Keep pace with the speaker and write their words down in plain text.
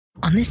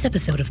On this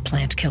episode of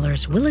Plant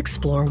Killers, we'll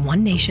explore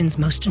one nation's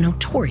most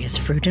notorious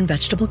fruit and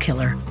vegetable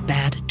killer,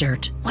 bad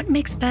dirt. What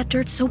makes bad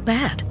dirt so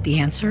bad? The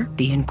answer?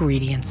 The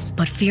ingredients.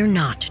 But fear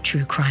not,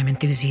 true crime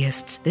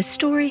enthusiasts. This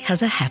story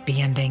has a happy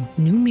ending.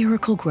 New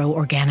Miracle Grow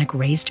organic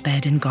raised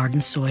bed and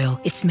garden soil.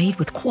 It's made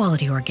with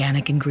quality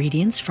organic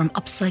ingredients from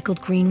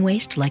upcycled green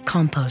waste like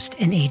compost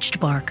and aged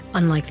bark.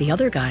 Unlike the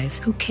other guys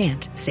who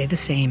can't say the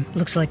same.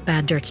 Looks like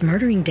bad dirt's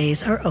murdering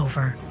days are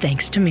over,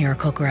 thanks to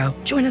Miracle Grow.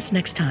 Join us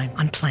next time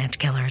on Plant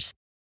Killers.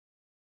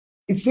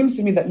 It seems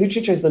to me that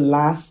literature is the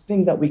last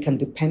thing that we can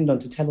depend on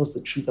to tell us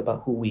the truth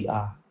about who we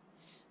are.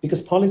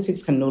 Because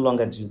politics can no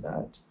longer do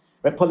that.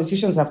 Right?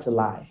 Politicians have to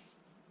lie.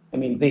 I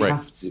mean, they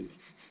have to.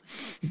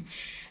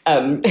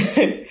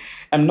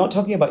 I'm not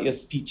talking about your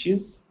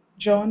speeches,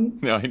 John.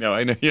 No,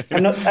 I know. Yeah.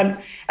 I'm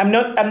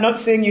not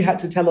saying you had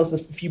to tell us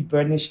a few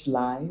burnished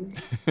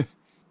lies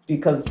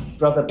because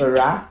Brother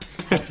Barack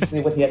had to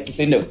say what he had to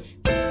say. No.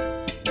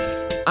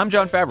 I'm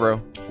John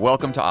Favreau.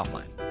 Welcome to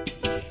Offline.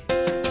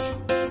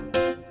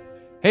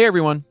 Hey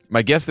everyone,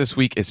 my guest this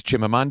week is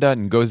Chimamanda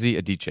Ngozi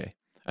Adichie,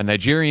 a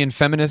Nigerian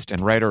feminist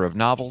and writer of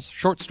novels,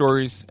 short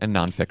stories, and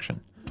nonfiction.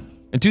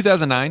 In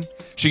 2009,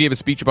 she gave a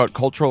speech about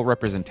cultural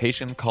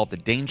representation called The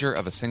Danger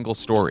of a Single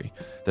Story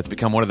that's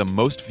become one of the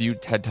most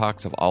viewed TED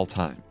Talks of all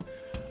time.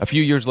 A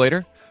few years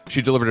later,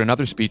 she delivered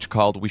another speech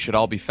called We Should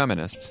All Be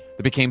Feminists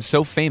that became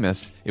so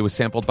famous it was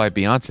sampled by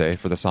Beyoncé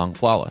for the song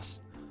Flawless.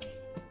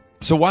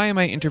 So why am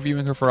I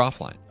interviewing her for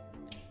Offline?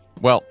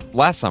 Well,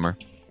 last summer,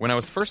 when I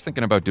was first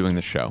thinking about doing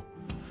the show,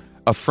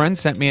 a friend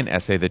sent me an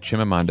essay that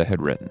Chimamanda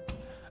had written,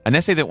 an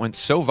essay that went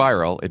so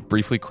viral it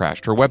briefly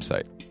crashed her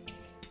website.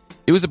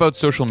 It was about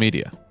social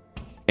media,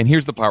 and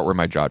here's the part where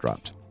my jaw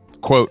dropped.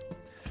 Quote,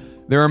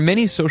 "There are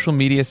many social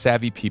media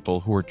savvy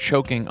people who are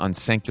choking on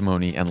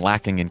sanctimony and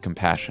lacking in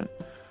compassion,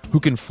 who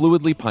can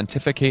fluidly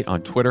pontificate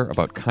on Twitter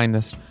about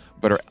kindness,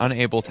 but are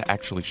unable to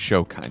actually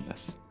show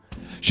kindness."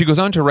 She goes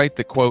on to write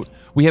that, quote,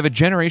 "We have a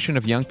generation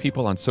of young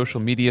people on social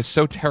media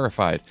so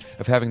terrified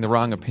of having the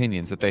wrong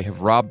opinions that they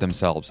have robbed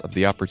themselves of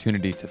the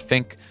opportunity to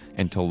think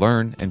and to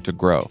learn and to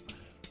grow.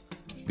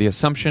 The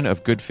assumption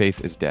of good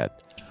faith is dead.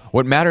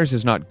 What matters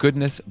is not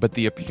goodness, but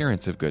the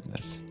appearance of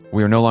goodness.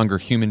 We are no longer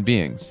human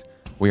beings.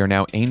 We are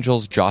now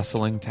angels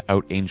jostling to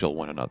out-angel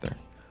one another.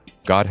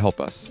 God help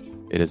us.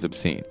 It is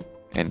obscene."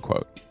 End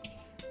quote.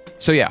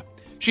 So yeah,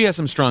 she has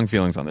some strong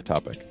feelings on the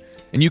topic.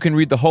 And you can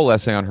read the whole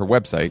essay on her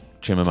website,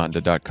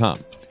 chimamanda.com.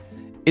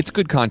 It's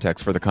good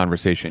context for the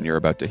conversation you're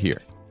about to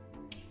hear.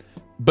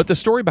 But the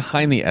story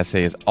behind the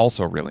essay is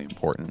also really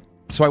important,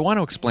 so I want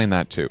to explain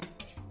that too.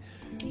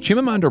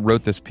 Chimamanda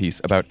wrote this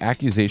piece about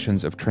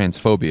accusations of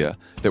transphobia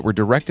that were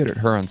directed at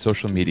her on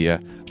social media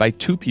by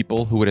two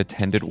people who had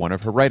attended one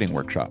of her writing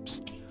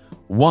workshops.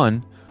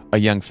 One,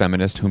 a young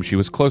feminist whom she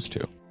was close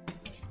to.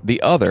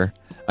 The other,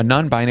 a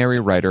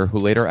non-binary writer who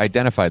later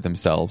identified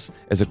themselves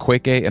as a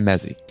Kweke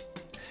Emezi.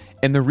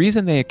 And the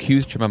reason they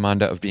accused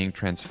Chimamanda of being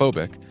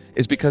transphobic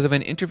is because of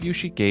an interview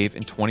she gave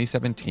in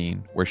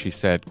 2017 where she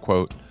said,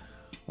 quote,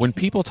 "When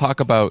people talk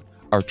about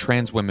are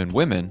trans women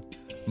women,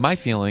 my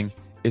feeling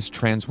is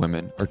trans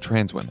women are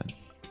trans women."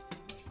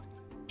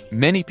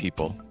 Many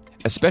people,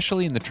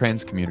 especially in the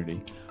trans community,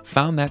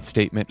 found that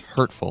statement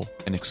hurtful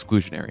and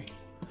exclusionary.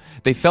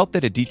 They felt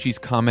that Adichie's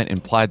comment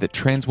implied that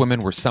trans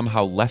women were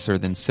somehow lesser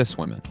than cis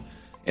women,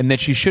 and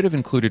that she should have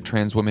included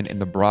trans women in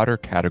the broader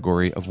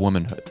category of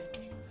womanhood.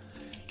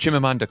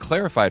 Chimamanda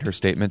clarified her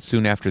statement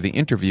soon after the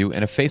interview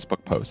in a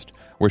Facebook post,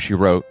 where she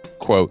wrote,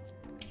 quote,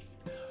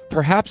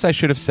 "Perhaps I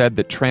should have said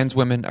that trans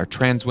women are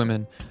trans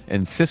women,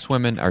 and cis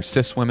women are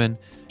cis women,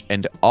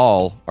 and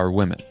all are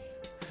women.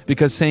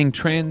 Because saying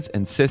trans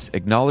and cis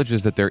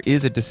acknowledges that there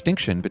is a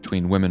distinction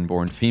between women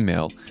born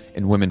female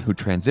and women who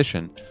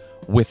transition,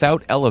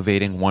 without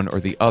elevating one or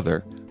the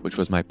other, which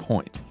was my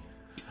point.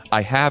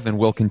 I have and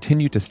will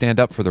continue to stand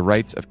up for the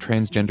rights of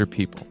transgender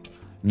people,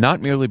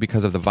 not merely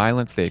because of the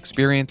violence they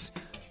experience,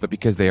 but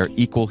because they are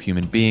equal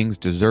human beings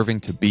deserving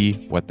to be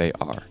what they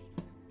are."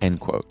 End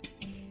quote.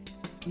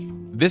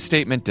 This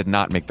statement did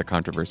not make the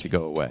controversy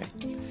go away.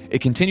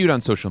 It continued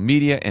on social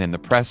media and in the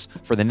press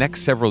for the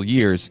next several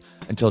years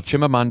until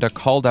Chimamanda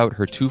called out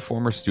her two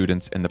former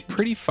students in the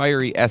pretty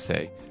fiery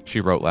essay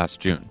she wrote last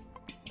June.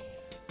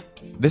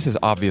 This is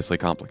obviously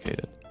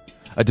complicated.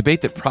 A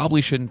debate that probably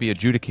shouldn't be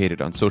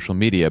adjudicated on social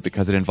media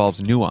because it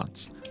involves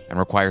nuance and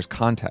requires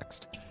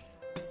context.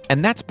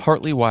 And that's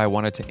partly why I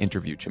wanted to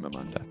interview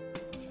Chimamanda.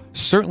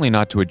 Certainly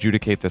not to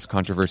adjudicate this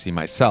controversy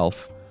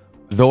myself,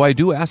 though I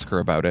do ask her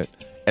about it,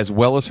 as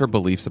well as her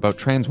beliefs about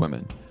trans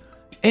women.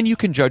 And you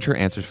can judge her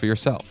answers for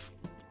yourself.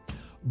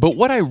 But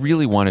what I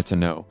really wanted to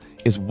know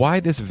is why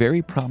this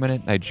very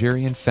prominent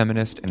Nigerian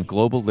feminist and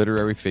global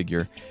literary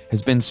figure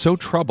has been so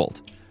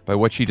troubled by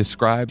what she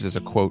describes as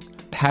a, quote,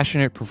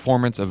 passionate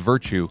performance of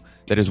virtue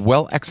that is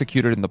well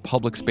executed in the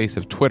public space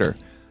of Twitter,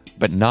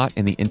 but not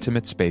in the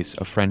intimate space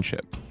of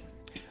friendship.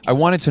 I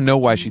wanted to know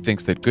why she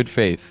thinks that good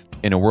faith,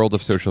 in a world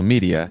of social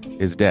media,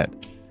 is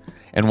dead,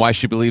 and why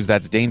she believes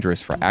that's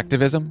dangerous for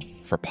activism,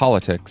 for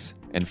politics,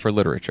 and for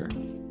literature.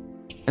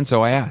 And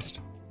so I asked.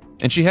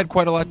 and she had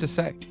quite a lot to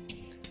say.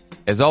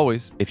 As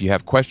always, if you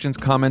have questions,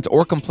 comments,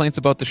 or complaints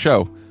about the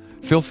show,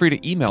 feel free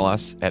to email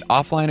us at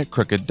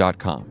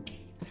offline@crooked.com.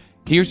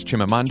 Here's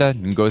Chimamanda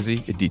Ngozi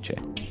Adichie.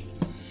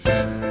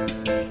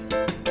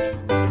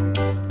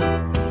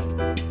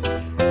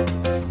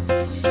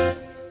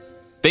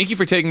 Thank you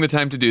for taking the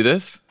time to do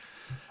this.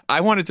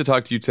 I wanted to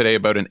talk to you today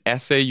about an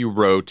essay you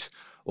wrote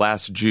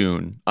last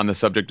June on the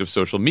subject of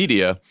social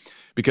media,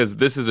 because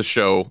this is a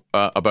show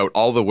about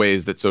all the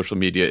ways that social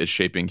media is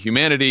shaping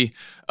humanity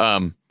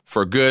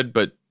for good,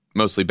 but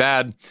mostly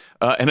bad.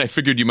 And I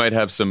figured you might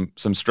have some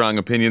strong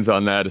opinions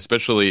on that,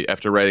 especially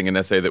after writing an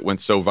essay that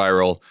went so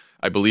viral,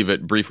 I believe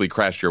it briefly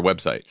crashed your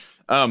website.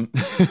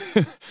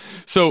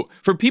 So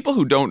for people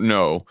who don't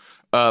know,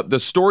 the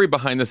story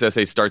behind this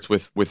essay starts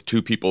with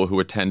two people who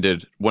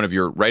attended one of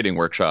your writing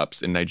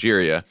workshops in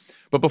Nigeria.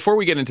 But before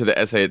we get into the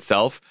essay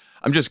itself,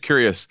 I'm just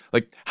curious,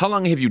 like, how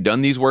long have you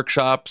done these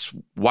workshops?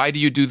 Why do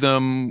you do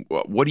them?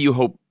 What do you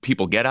hope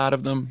people get out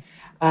of them?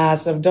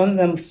 So I've done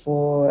them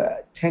for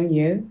 10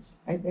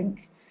 years, I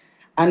think.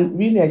 And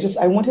really,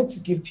 I wanted to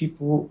give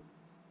people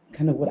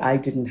kind of what I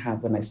didn't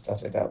have when I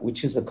started out,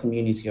 which is a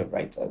community of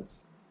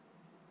writers.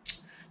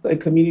 A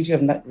community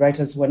of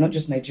writers who are not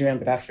just Nigerian,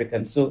 but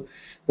African. So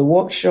the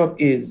workshop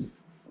is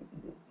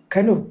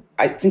kind of,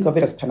 I think of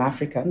it as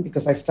Pan-African,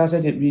 because I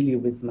started it really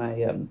with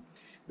my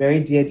very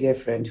dear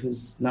friend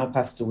who's now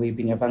passed away,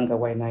 Binyavanga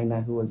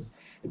Wainaina, who was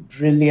a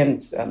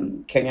brilliant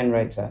Kenyan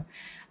writer.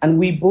 And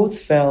we both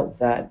felt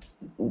that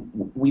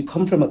we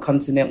come from a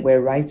continent where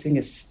writing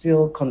is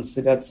still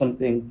considered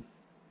something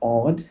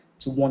odd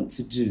to want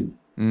to do.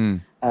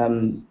 And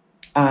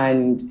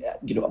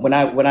when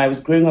I was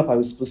growing up, I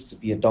was supposed to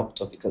be a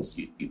doctor, because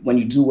when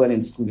you do well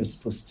in school, you're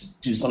supposed to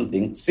do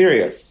something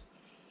serious.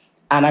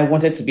 And I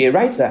wanted to be a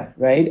writer,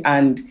 right?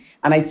 And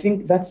I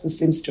think that's the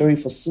same story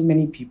for so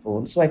many people.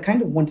 And so I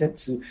kind of wanted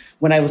to,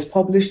 when I was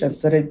published and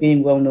started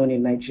being well known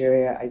in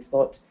Nigeria, I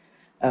thought,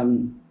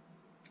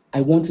 I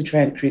want to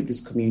try and create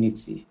this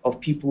community of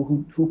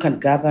people who can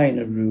gather in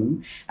a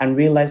room and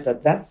realize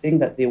that thing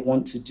that they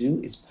want to do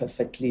is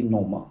perfectly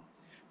normal,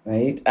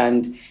 right?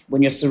 And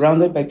when you're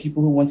surrounded by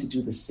people who want to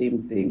do the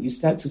same thing, you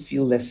start to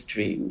feel less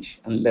strange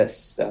and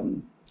less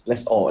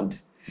odd.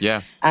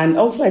 Yeah. And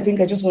also, I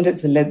think I just wanted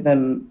to let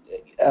them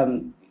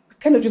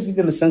kind of just give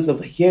them a sense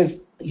of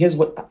here's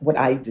what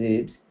I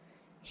did,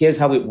 here's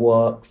how it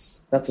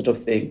works, that sort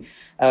of thing.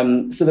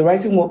 So the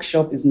writing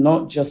workshop is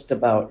not just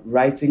about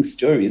writing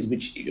stories,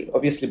 which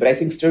obviously, but I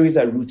think stories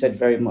are rooted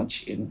very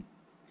much in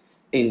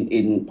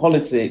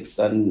politics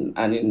and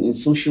in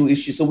social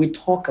issues. So we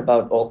talk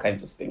about all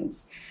kinds of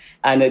things.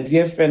 And a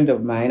dear friend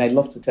of mine, I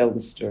love to tell the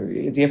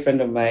story, a dear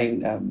friend of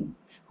mine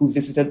who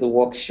visited the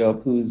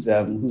workshop, who's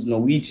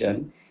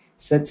Norwegian,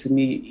 said to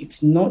me,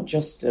 it's not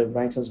just a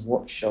writer's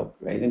workshop,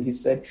 right? And he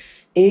said,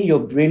 you're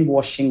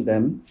brainwashing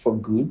them for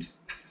good.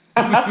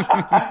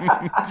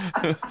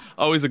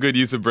 Always a good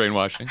use of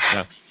brainwashing.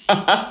 Yeah.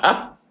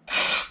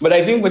 But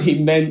I think what he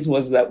meant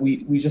was that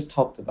we just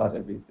talked about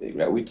everything,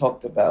 right? We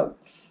talked about,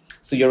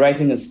 so you're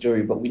writing a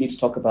story, but we need to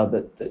talk about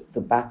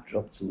the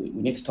backdrop to it.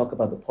 We need to talk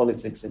about the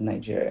politics in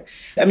Nigeria.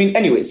 I mean,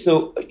 anyway,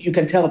 so you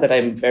can tell that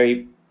I'm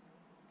very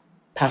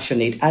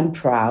passionate and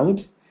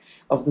proud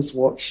of this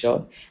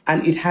workshop,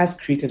 and it has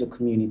created a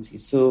community.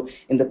 So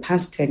in the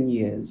past 10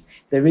 years,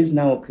 there is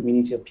now a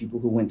community of people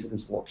who went to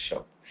this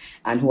workshop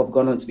and who have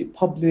gone on to be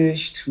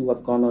published, who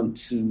have gone on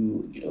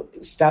to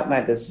start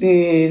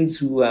magazines,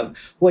 who are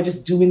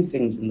just doing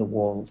things in the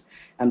world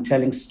and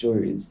telling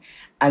stories.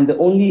 And the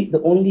only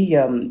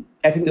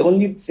I think the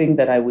only thing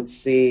that I would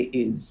say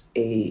is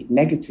a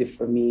negative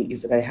for me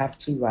is that I have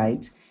to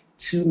write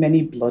too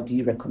many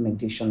bloody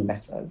recommendation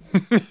letters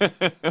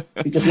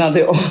because now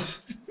they all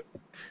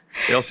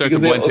start to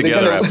blend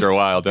together after a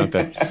while, don't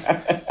they?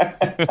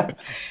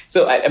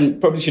 So I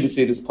probably shouldn't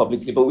say this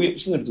publicly, but we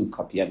shouldn't do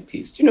copy and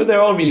paste.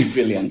 They're all really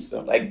brilliant.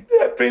 So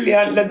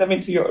brilliant, let them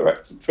into your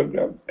writing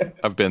program.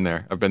 I've been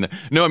there.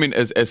 No, I mean,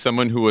 as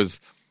someone who was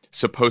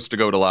supposed to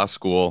go to law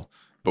school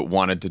but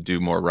wanted to do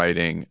more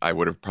writing, I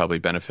would have probably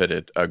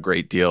benefited a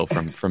great deal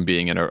from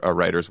being in a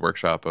writer's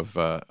workshop of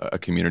a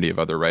community of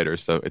other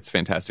writers. So it's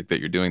fantastic that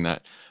you're doing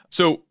that.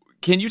 So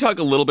can you talk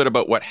a little bit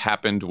about what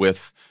happened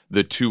with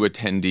the two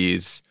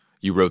attendees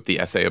you wrote the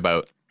essay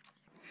about?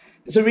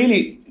 So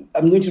really,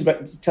 I'm going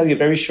to tell you a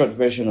very short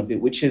version of it,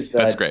 which is that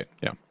that's great.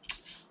 Yeah,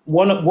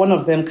 one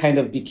of them kind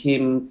of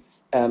became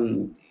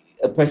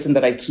a person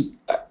that I took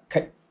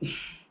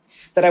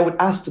that I would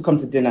ask to come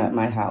to dinner at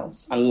my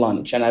house and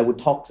lunch, and I would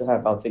talk to her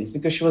about things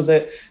because she was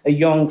a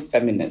young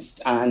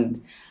feminist,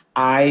 and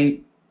I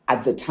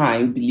at the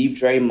time believed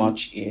very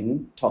much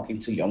in talking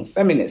to young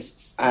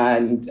feminists,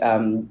 and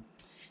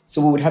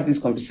so we would have these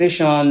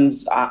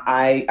conversations.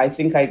 I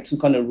think I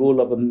took on a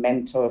role of a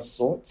mentor of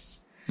sorts.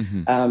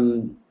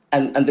 Mm-hmm.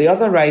 And the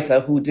other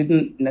writer who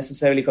didn't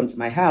necessarily come to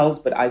my house,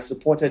 but I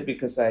supported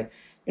because I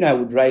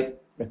would write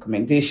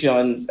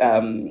recommendations.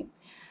 And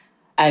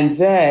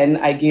then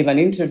I gave an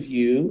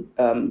interview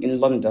in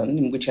London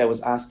in which I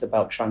was asked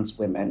about trans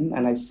women.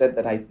 And I said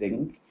that I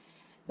think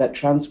that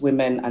trans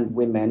women and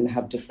women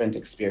have different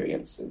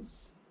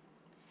experiences.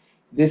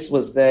 This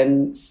was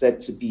then said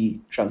to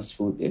be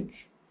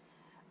transphobic.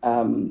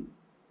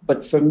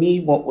 But for me,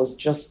 what was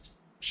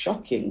just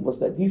shocking was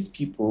that these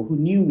people who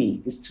knew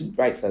me, these two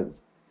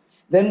writers,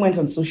 then went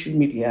on social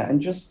media and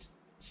just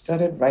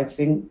started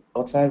writing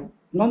utter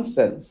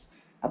nonsense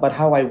about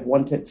how I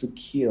wanted to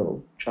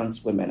kill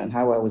trans women and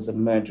how I was a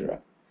murderer.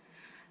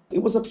 It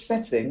was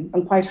upsetting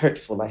and quite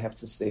hurtful, I have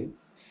to say.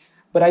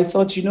 But I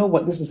thought, you know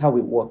what, this is how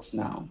it works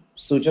now.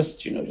 So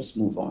just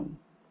move on.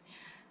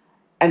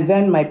 And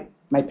then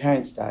my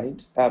parents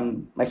died.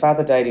 My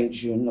father died in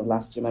June of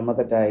last year. My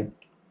mother died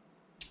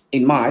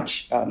in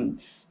March.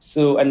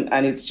 So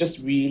it's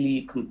just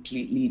really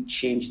completely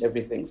changed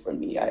everything for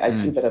me. I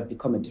feel that I've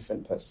become a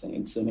different person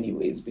in so many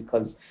ways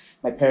because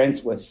my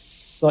parents were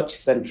such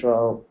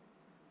central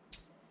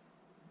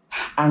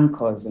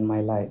anchors in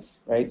my life,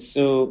 right?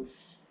 So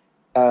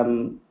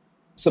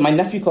my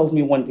nephew calls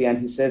me one day and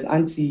he says,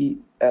 Auntie,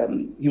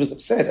 he was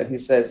upset and he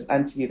says,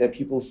 Auntie, there are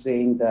people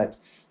saying that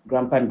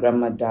Grandpa and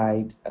Grandma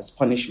died as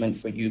punishment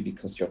for you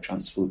because you're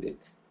transphobic.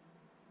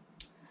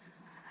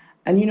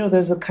 And,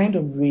 there's a kind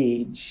of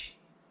rage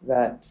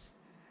that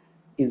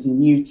is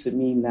new to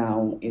me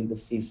now in the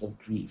face of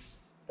grief,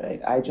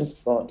 right? I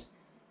just thought,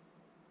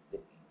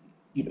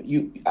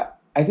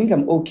 I think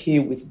I'm okay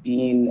with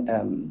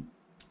being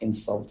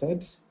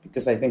insulted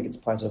because I think it's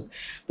part of,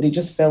 but it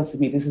just felt to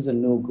me, this is a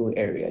no-go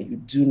area. You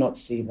do not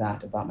say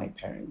that about my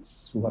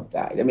parents who have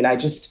died. I mean, I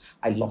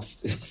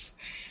lost it.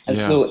 And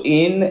so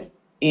in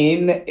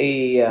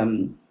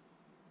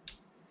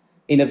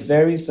a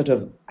very sort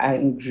of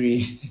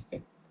angry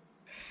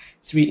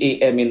 3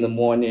 a.m. in the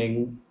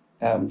morning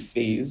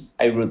phase,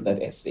 I wrote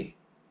that essay.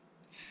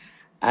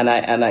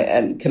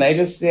 And can I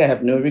just say I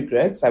have no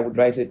regrets? I would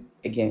write it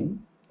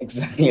again,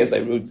 exactly as I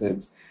wrote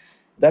it.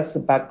 That's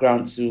the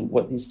background to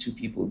what these two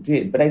people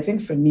did. But I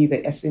think for me,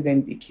 the essay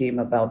then became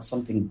about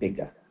something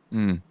bigger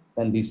than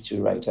these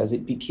two writers.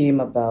 It became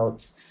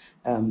about,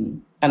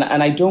 and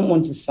I don't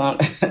want to sound,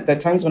 there are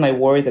times when I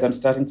worry that I'm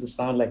starting to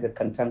sound like a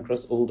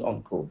cantankerous old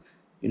uncle,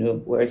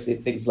 where I say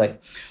things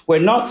like, we're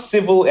not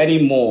civil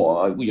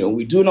anymore.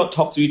 We do not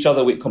talk to each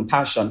other with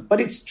compassion. But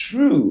it's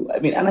true. I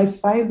mean, and I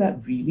find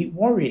that really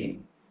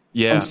worrying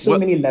on so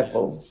many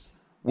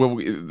levels. Well,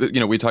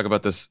 we talk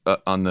about this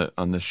on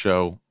the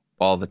show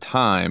all the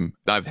time.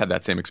 I've had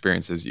that same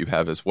experience as you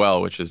have as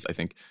well, which is, I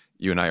think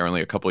you and I are only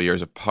a couple of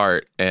years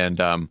apart.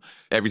 And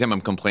every time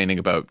I'm complaining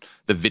about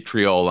the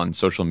vitriol on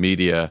social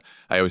media,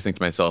 I always think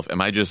to myself,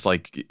 am I just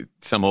like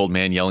some old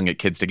man yelling at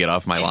kids to get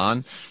off my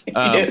lawn?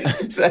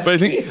 Yes,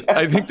 exactly. But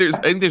I think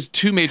there's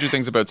two major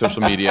things about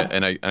social media,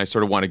 and I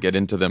sort of want to get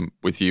into them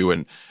with you.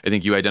 And I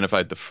think you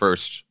identified the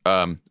first,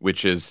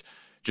 which is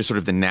just sort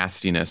of the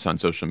nastiness on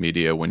social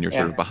media when you're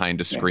sort of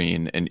behind a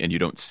screen and you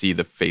don't see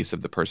the face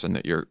of the person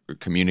that you're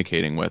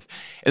communicating with.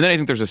 And then I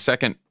think there's a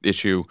second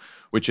issue,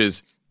 which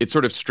is it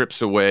sort of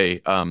strips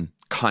away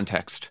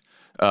context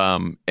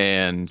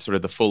and sort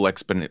of the full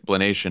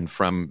explanation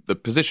from the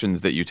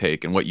positions that you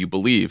take and what you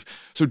believe.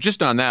 So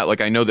just on that,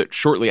 like I know that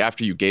shortly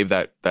after you gave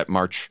that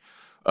March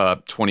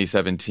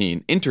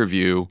 2017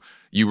 interview,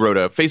 you wrote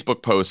a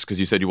Facebook post because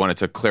you said you wanted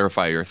to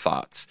clarify your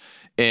thoughts.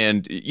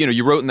 And,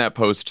 you wrote in that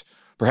post,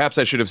 perhaps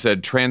I should have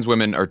said trans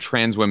women are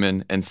trans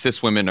women and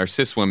cis women are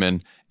cis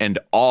women and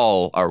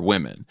all are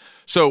women.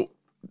 So,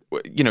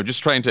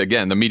 just trying to,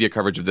 again, the media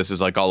coverage of this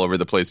is like all over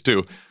the place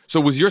too. So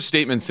was your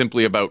statement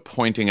simply about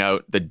pointing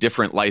out the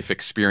different life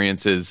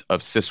experiences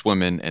of cis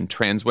women and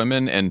trans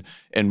women?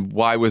 And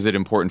why was it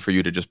important for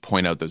you to just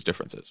point out those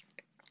differences?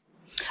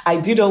 I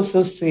did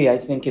also say, I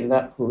think in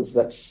that post,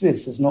 that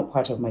cis is not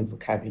part of my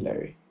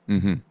vocabulary.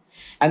 Mm-hmm.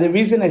 And the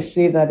reason I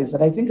say that is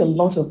that I think a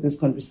lot of this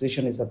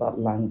conversation is about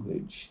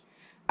language.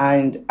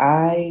 And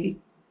I,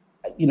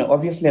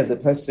 obviously as a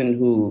person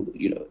who,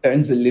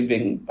 earns a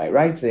living by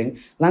writing,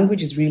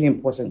 language is really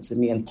important to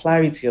me, and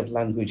clarity of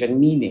language and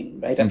meaning,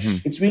 right? Mm-hmm.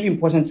 And it's really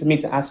important to me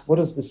to ask, what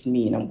does this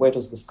mean and where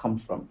does this come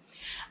from?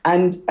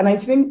 And I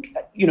think,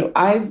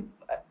 I've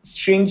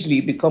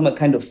strangely become a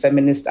kind of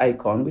feminist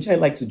icon, which I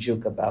like to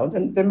joke about,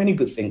 and there are many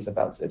good things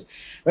about it,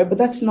 right? But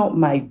that's not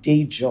my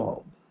day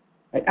job,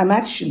 right? I'm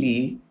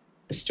actually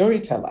a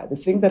storyteller. The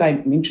thing that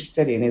I'm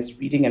interested in is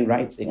reading and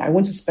writing. I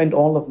want to spend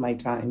all of my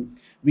time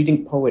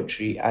reading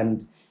poetry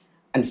and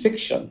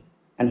fiction,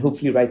 and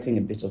hopefully writing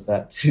a bit of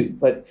that too.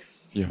 But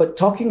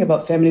talking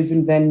about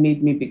feminism then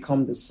made me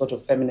become this sort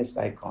of feminist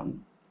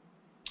icon.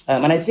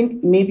 And I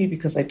think maybe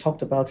because I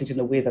talked about it in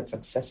a way that's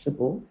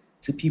accessible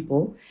to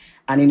people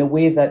and in a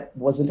way that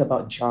wasn't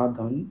about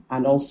jargon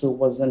and also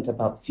wasn't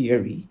about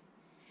theory.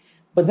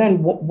 But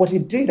then what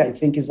it did, I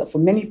think, is that for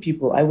many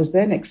people, I was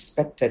then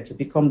expected to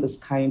become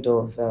this kind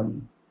of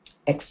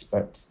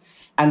expert.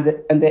 And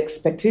the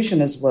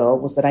expectation as well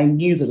was that I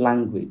knew the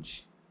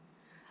language.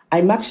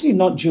 I'm actually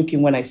not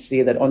joking when I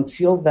say that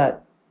until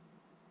that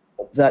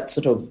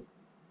sort of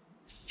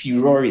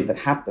furore that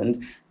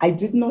happened, I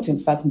did not, in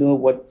fact, know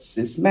what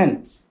cis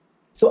meant.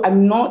 So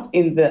I'm not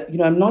in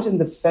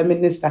the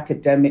feminist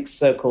academic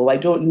circle. I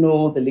don't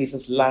know the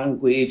latest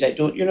language. I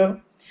don't,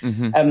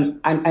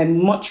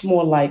 I'm much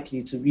more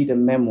likely to read a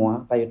memoir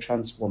by a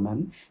trans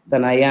woman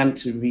than I am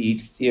to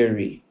read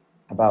theory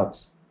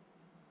about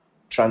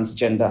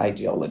transgender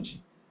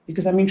ideology,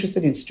 because I'm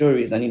interested in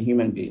stories and in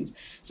human beings.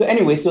 So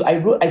anyway, so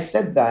I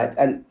said that.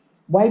 And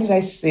why did I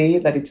say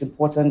that it's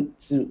important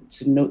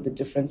to note the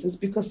differences?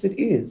 Because it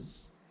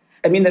is.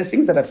 I mean, there are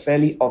things that are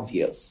fairly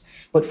obvious,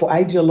 but for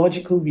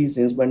ideological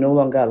reasons, we're no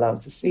longer allowed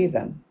to say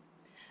them.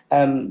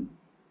 I'm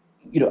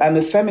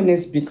a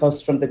feminist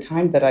because from the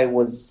time that I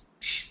was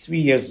 3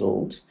 years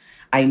old,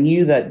 I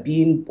knew that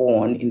being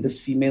born in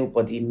this female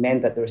body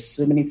meant that there are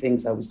so many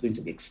things I was going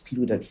to be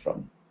excluded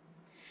from.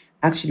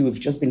 Actually, we've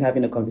just been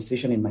having a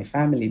conversation in my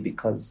family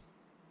because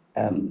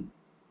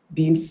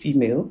being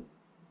female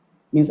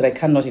means that I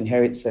cannot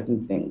inherit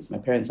certain things. My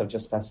parents have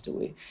just passed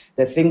away.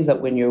 There are things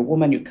that when you're a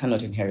woman, you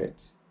cannot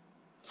inherit.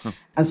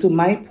 And so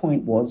my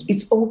point was,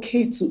 it's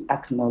okay to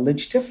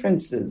acknowledge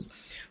differences.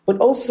 But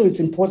also it's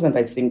important,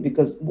 I think,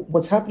 because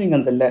what's happening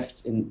on the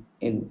left in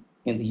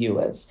the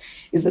US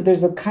is that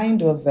there's a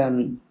kind of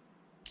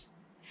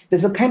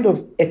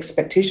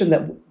expectation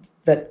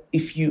that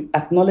if you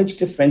acknowledge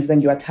difference,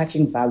 then you're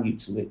attaching value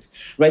to it,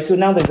 right? So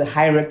now there's a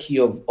hierarchy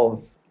of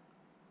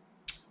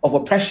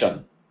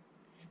oppression.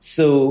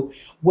 So,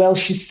 well,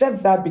 she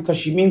said that because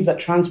she means that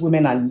trans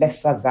women are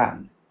lesser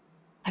than.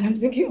 And I'm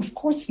thinking, of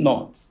course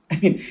not. I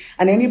mean,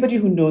 and anybody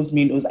who knows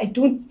me knows I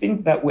don't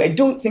think that way. I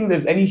don't think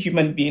there's any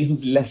human being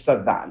who's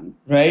lesser than,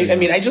 right? Yeah. I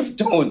mean, I just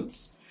don't.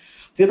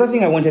 The other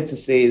thing I wanted to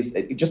say is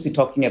just in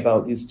talking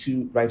about these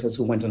two writers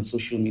who went on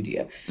social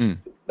media.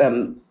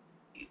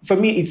 For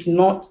me, it's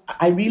not,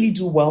 I really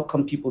do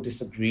welcome people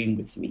disagreeing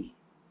with me,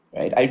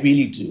 right? I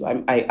really do.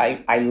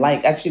 I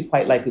actually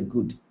quite like a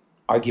good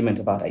argument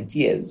about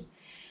ideas.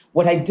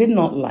 What I did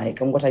not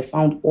like and what I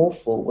found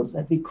awful was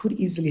that they could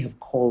easily have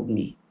called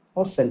me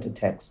or sent a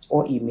text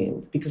or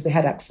emailed because they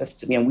had access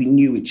to me and we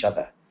knew each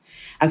other.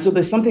 And so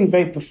there's something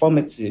very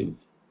performative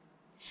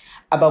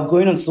about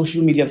going on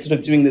social media and sort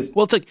of doing this.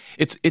 Well,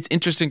 it's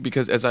interesting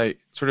because as I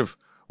sort of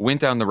went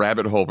down the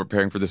rabbit hole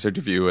preparing for this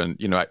interview, and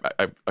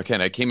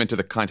I came into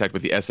the contact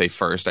with the essay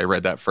first. I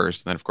read that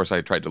first, and then of course I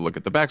tried to look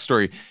at the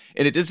backstory,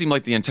 and it did seem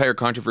like the entire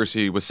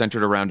controversy was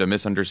centered around a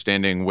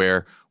misunderstanding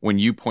where, when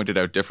you pointed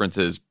out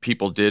differences,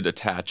 people did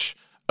attach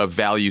a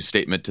value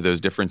statement to those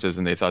differences,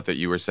 and they thought that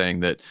you were saying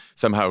that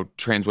somehow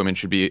trans women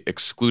should be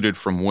excluded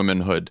from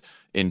womanhood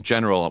in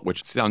general,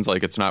 which sounds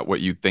like it's not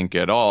what you think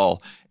at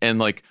all.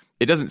 And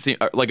it doesn't seem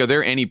like, are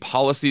there any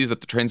policies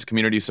that the trans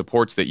community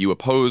supports that you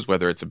oppose,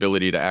 whether it's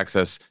ability to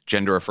access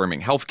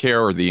gender-affirming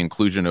healthcare or the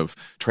inclusion of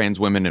trans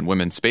women in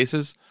women's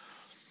spaces?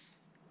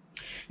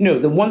 No,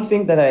 the one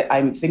thing that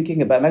I'm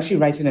thinking about, I'm actually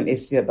writing an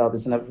essay about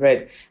this, and I've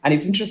read, and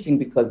it's interesting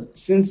because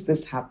since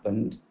this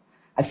happened,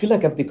 I feel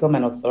like I've become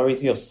an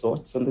authority of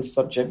sorts on this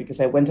subject because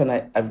I went and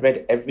I've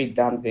read every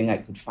damn thing I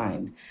could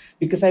find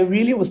because I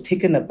really was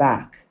taken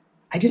aback.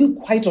 I didn't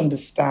quite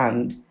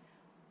understand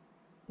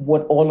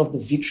what all of the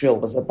vitriol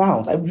was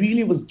about. I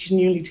really was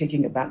genuinely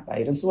taken aback by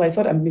it. And so I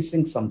thought, I'm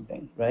missing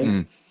something,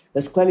 right?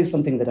 There's clearly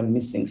something that I'm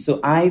missing. So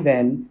I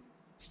then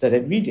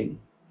started reading.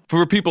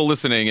 For people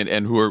listening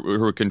and who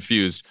are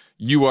confused,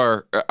 you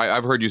are,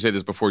 I've heard you say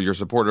this before, you're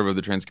supportive of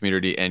the trans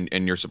community and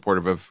you're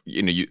supportive of,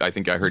 I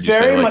think I heard you say,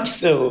 very much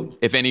so.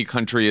 If any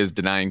country is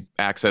denying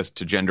access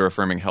to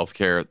gender-affirming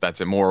healthcare,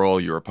 that's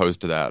immoral, you're opposed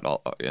to that,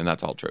 and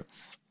that's all true.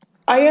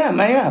 I am.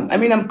 I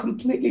mean, I'm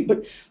completely,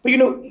 but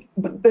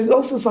there's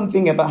also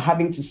something about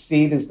having to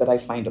say this that I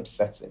find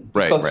upsetting.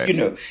 Because,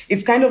 right.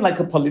 It's kind of like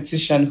a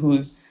politician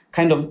who's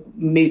kind of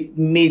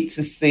made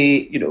to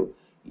say, you're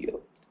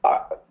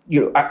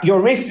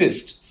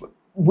racist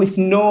with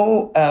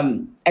no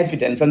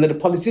evidence. And then the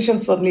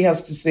politician suddenly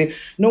has to say,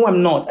 no,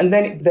 I'm not. And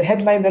then the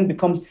headline then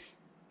becomes,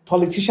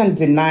 politician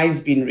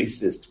denies being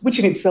racist, which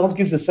in itself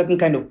gives a certain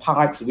kind of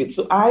power to it.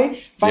 So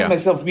I find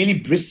myself really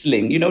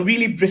bristling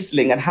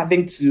at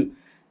having to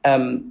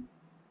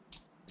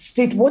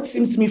state what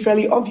seems to me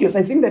fairly obvious.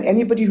 I think that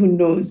anybody who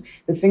knows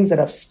the things that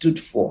I've stood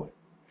for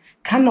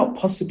cannot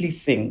possibly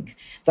think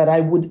that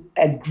I would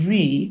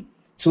agree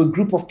to a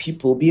group of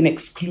people being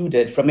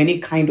excluded from any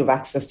kind of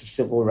access to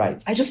civil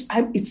rights.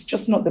 It's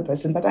just not the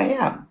person that I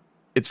am.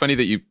 It's funny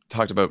that you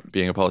talked about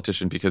being a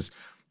politician because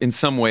in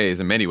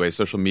many ways,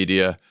 social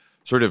media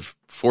sort of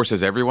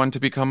forces everyone to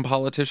become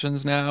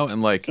politicians now.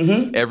 And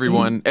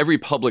every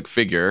public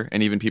figure,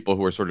 and even people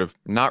who are sort of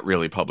not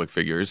really public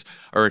figures,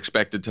 are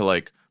expected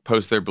to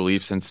post their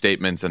beliefs and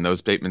statements, and those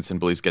statements and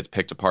beliefs gets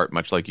picked apart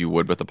much like you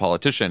would with a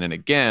politician. And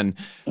again,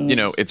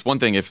 it's one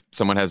thing if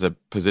someone has a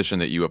position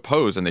that you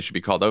oppose and they should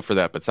be called out for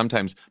that, but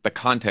sometimes the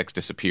context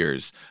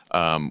disappears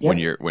when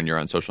you're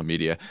on social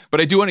media.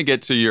 But I do want to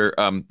get to your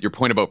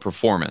point about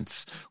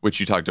performance, which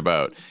you talked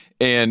about.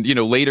 And,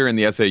 later in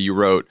the essay you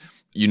wrote,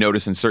 you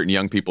notice in certain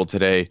young people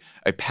today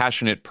a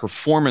passionate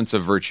performance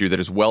of virtue that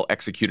is well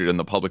executed in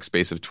the public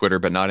space of Twitter,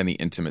 but not in the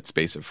intimate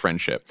space of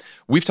friendship.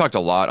 We've talked a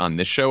lot on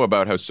this show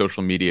about how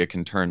social media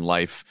can turn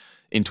life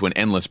into an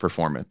endless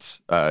performance.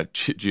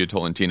 Gia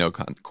Tolentino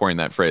coined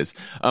that phrase.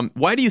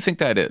 Why do you think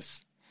that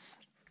is?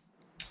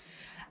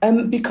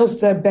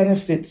 Because there are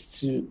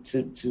benefits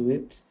to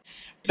it.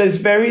 There's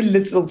very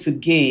little to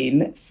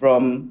gain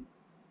from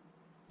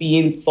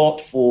being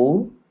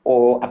thoughtful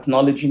or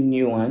acknowledging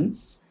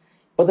nuance,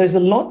 but there's a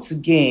lot to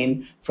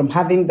gain from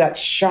having that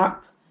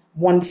sharp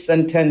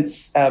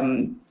one-sentence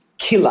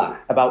killer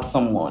about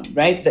someone,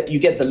 right? That you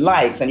get the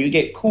likes and you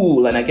get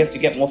cool, and I guess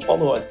you get more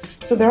followers.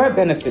 So there are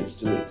benefits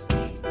to it.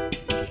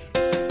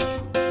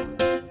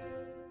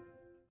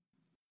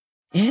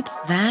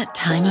 It's that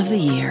time of the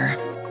year.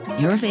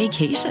 Your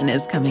vacation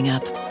is coming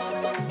up.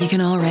 You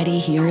can already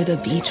hear the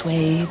beach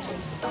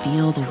waves,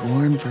 feel the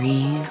warm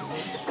breeze,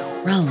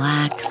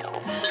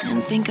 relax,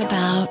 and think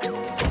about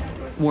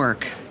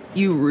work.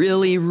 You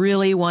really,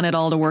 really want it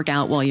all to work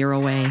out while you're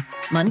away.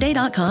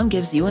 Monday.com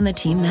gives you and the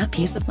team that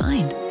peace of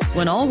mind.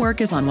 When all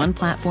work is on one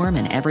platform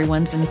and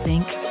everyone's in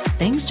sync,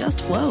 things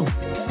just flow.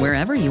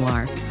 Wherever you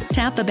are,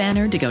 tap the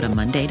banner to go to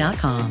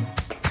Monday.com.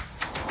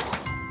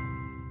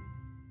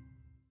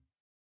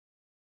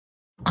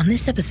 On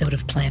this episode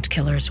of Plant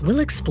Killers, we'll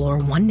explore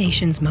one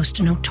nation's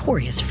most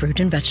notorious fruit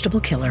and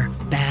vegetable killer,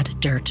 bad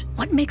dirt.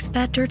 What makes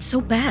bad dirt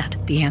so bad?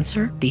 The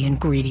answer? The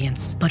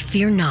ingredients. But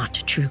fear not,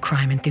 true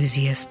crime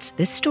enthusiasts.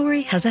 This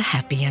story has a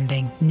happy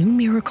ending. New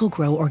Miracle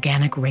Grow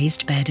organic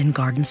raised bed and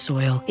garden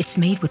soil. It's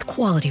made with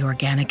quality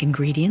organic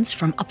ingredients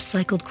from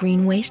upcycled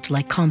green waste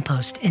like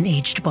compost and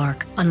aged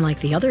bark.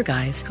 Unlike the other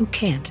guys who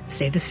can't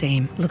say the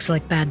same. Looks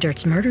like bad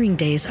dirt's murdering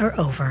days are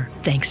over,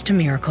 thanks to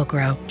Miracle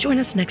Grow. Join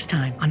us next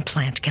time on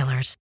Plant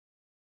Killers.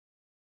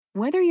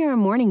 Whether you're a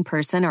morning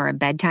person or a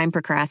bedtime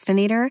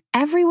procrastinator,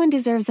 everyone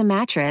deserves a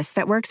mattress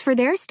that works for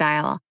their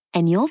style.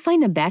 And you'll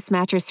find the best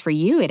mattress for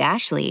you at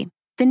Ashley.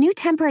 The new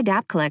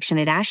Temper-Adapt collection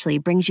at Ashley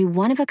brings you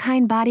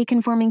one-of-a-kind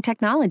body-conforming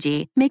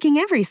technology, making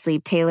every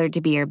sleep tailored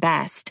to be your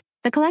best.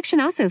 The collection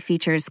also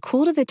features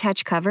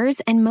cool-to-the-touch covers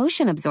and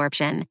motion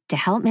absorption to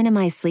help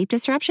minimize sleep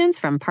disruptions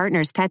from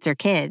partners, pets, or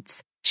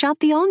kids. Shop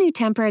the all-new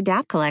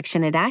Temper-Adapt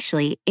collection at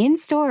Ashley,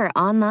 in-store or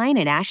online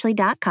at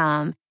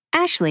ashley.com.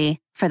 Ashley,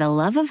 for the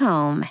love of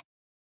home.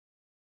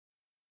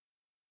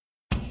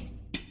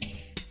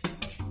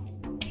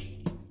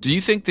 Do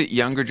you think that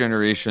younger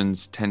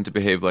generations tend to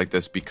behave like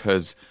this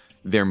because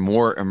they're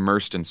more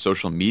immersed in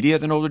social media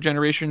than older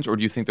generations, or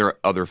do you think there are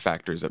other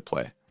factors at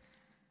play?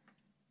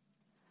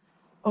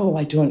 Oh,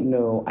 I don't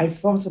know. I've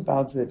thought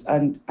about it,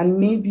 and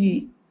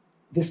maybe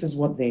this is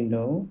what they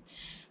know.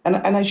 And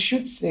I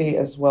should say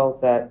as well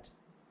that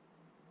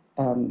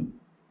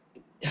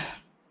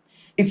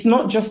it's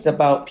not just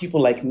about people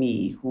like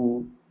me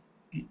who,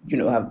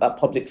 are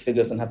public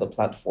figures and have a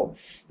platform.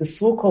 The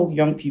so-called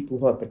young people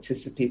who are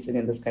participating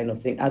in this kind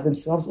of thing are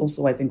themselves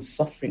also, I think,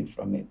 suffering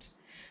from it.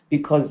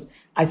 Because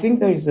I think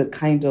there is a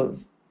kind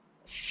of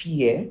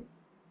fear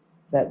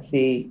that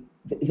they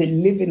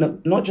live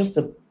in not just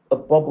a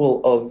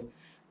bubble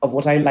of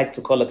what I like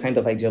to call a kind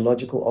of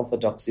ideological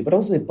orthodoxy, but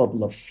also a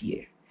bubble of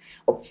fear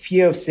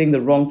of saying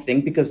the wrong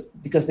thing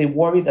because they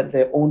worry that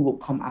their own will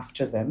come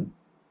after them.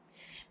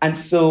 And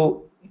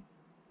so,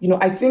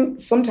 I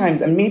think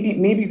sometimes, and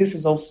maybe this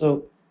is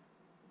also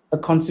a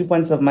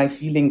consequence of my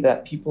feeling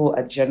that people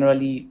are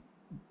generally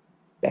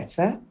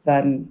better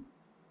than,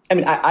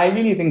 I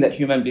really think that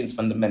human beings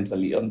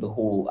fundamentally on the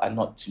whole are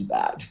not too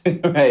bad,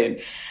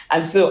 right?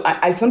 And so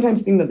I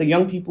sometimes think that the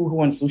young people who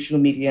are on social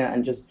media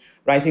and just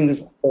writing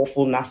these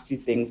awful, nasty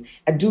things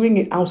are doing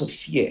it out of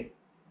fear.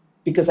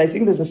 Because I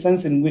think there's a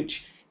sense in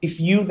which if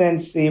you then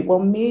say, well,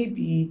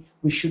 maybe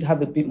we should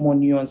have a bit more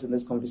nuance in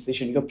this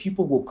conversation, your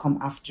people will come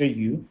after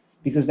you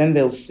because then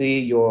they'll say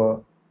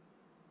you're,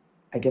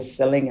 I guess,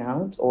 selling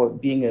out or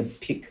being a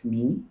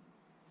pick-me.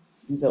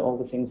 These are all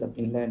the things I've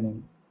been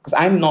learning. Because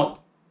I'm not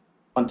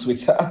on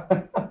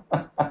Twitter.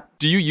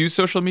 Do you use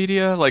social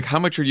media? Like, how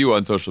much are you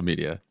on social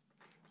media?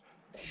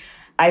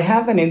 I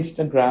have an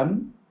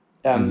Instagram.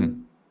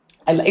 Instagram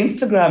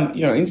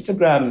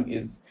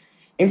is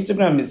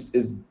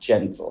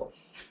gentle.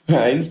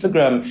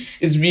 Instagram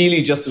is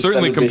really just a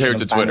certainly compared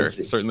to Twitter.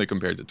 Vanity. Certainly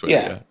compared to Twitter.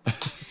 Yeah.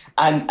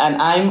 And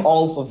I'm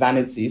all for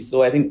vanity,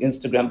 so I think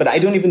Instagram. But I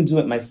don't even do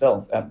it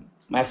myself.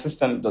 My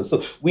assistant does.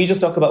 So we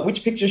just talk about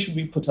which picture should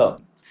we put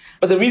up.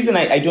 But the reason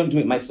I don't do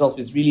it myself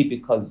is really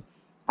because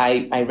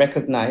I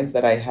recognize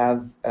that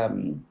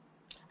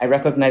I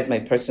recognize my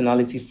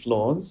personality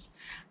flaws,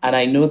 and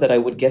I know that I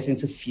would get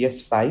into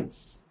fierce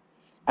fights,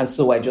 and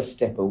so I just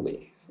step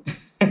away.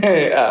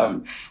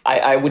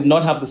 I would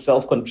not have the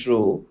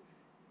self-control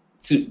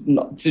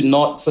to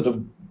not sort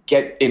of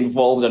get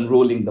involved and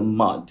roll in the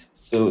mud.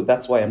 So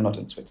that's why I'm not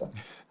on Twitter.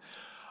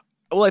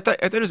 Well, I thought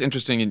it was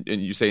interesting, and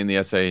you say in the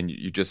essay, and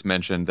you just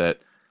mentioned that,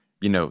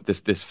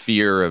 this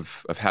fear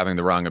of having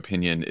the wrong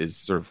opinion is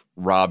sort of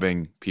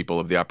robbing people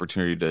of the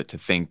opportunity to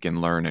think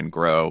and learn and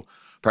grow,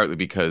 partly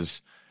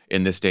because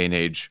in this day and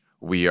age,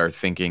 we are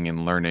thinking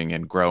and learning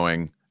and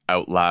growing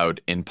out loud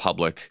in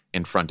public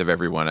in front of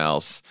everyone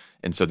else.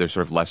 And so there's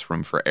sort of less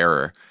room for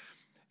error.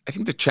 I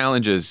think the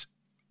challenge is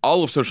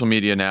all of social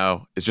media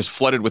now is just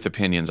flooded with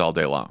opinions all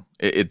day long.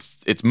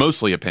 It's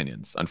mostly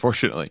opinions,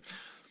 unfortunately.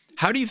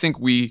 How do you think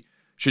we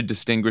should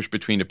distinguish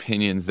between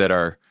opinions that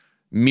are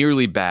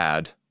merely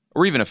bad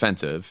or even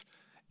offensive,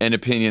 and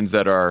opinions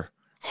that are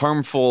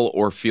harmful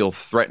or feel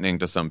threatening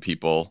to some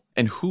people?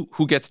 And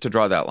who gets to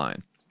draw that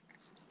line?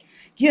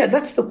 Yeah,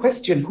 that's the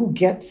question. Who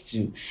gets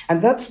to?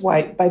 And that's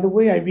why, by the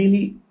way,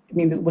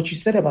 what you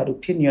said about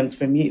opinions,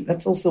 for me,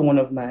 that's also one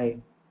of my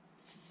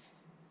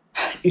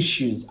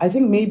issues. I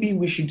think maybe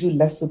we should do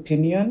less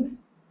opinion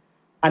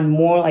and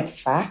more like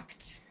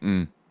fact.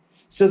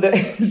 So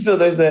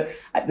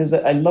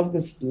I love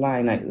this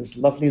line, this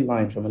lovely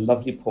line from a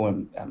lovely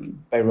poem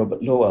by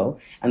Robert Lowell.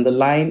 And the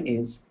line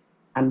is,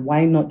 "And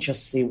why not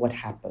just say what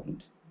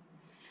happened?"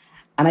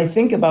 And I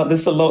think about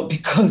this a lot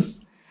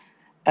because,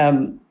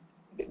 and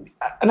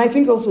I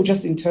think also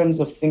just in terms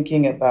of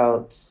thinking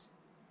about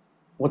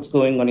what's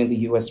going on in the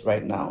US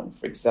right now.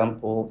 For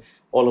example,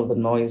 all of the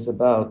noise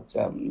about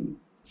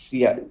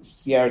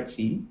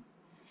CRT.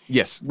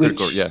 Yes,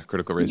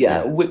 critical race theory.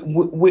 Yeah,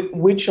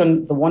 which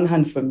on the one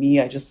hand, for me,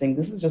 I just think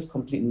this is just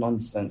complete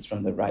nonsense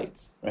from the right?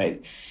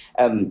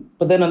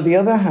 But then on the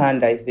other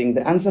hand, I think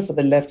the answer for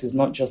the left is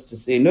not just to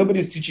say,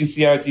 nobody's teaching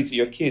CRT to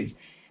your kids.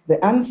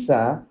 The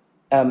answer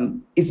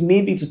is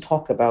maybe to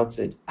talk about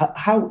it.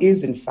 How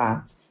is, in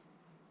fact,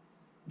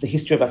 the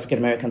history of African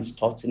Americans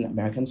taught in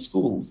American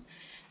schools?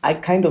 I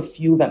kind of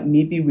feel that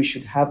maybe we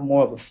should have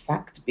more of a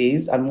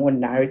fact-based and more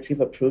narrative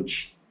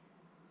approach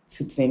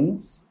to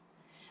things.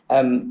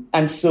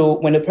 And so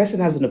when a person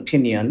has an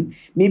opinion,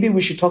 maybe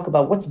we should talk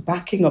about what's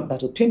backing up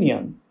that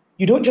opinion.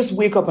 You don't just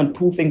wake up and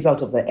pull things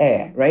out of the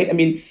air, right? I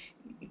mean,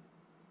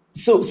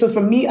 so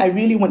for me, I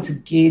really want to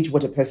gauge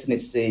what a person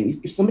is saying.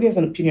 If somebody has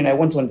an opinion, I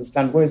want to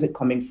understand, where is it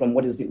coming from?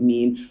 What does it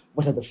mean?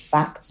 What are the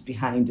facts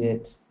behind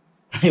it?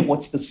 Right?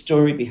 What's the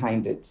story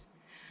behind it?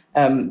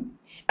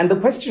 And the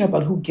question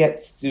about who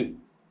gets to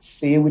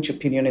say which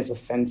opinion is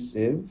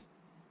offensive,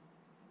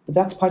 but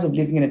that's part of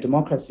living in a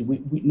democracy.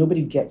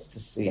 Nobody gets to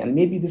say. And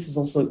maybe this is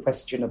also a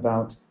question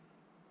about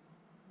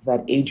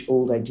that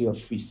age-old idea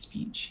of free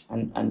speech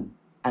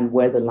and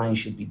where the line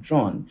should be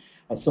drawn.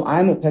 Right? So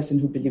I'm a person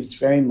who believes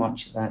very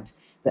much that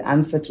the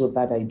answer to a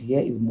bad idea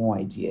is more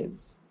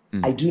ideas.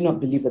 I do not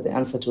believe that the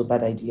answer to a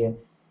bad idea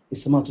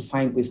is somehow to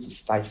find ways to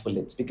stifle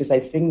it, because I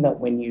think that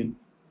when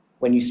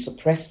you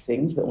suppress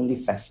things, they only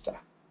fester.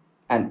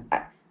 And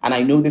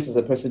I know this as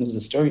a person who's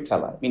a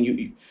storyteller. I mean,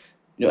 you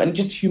know, and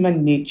just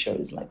human nature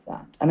is like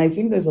that. And I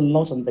think there's a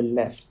lot on the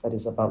left that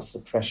is about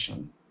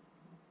suppression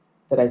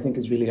that I think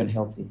is really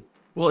unhealthy.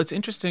 Well, it's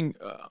interesting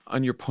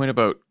on your point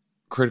about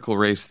critical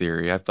race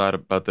theory. I've thought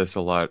about this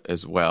a lot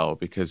as well,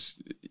 because,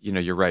 you know,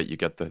 you're right. You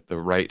get the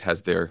right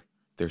has their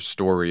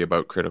story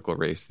about critical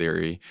race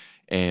theory,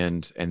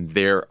 and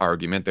their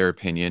argument, their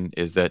opinion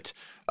is that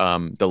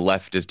the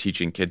left is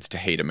teaching kids to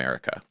hate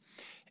America.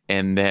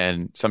 And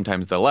then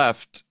sometimes the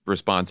left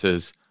response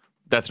is,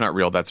 that's not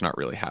real, that's not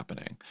really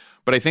happening.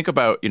 But I think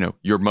about, you know,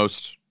 your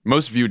most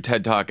viewed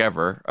TED Talk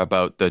ever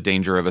about the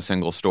danger of a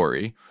single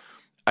story.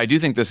 I do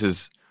think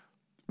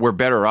we're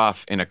better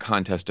off in a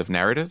contest of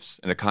narratives,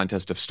 in a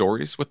contest of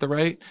stories with the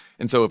right.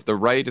 And so if the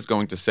right is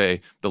going to say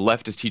the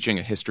left is teaching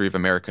a history of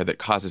America that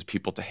causes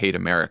people to hate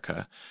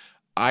America,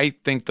 I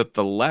think that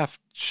the left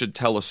should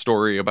tell a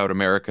story about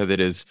America that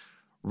is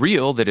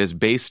real, that is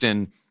based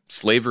in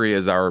slavery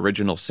as our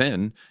original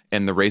sin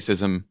and the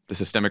racism, the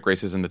systemic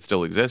racism that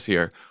still exists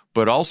here,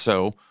 but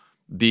also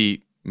the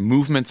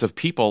movements of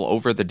people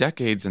over the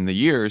decades and the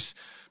years,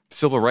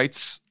 civil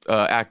rights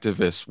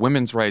activists,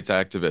 women's rights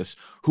activists,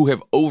 who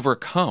have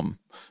overcome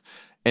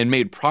and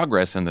made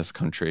progress in this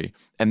country.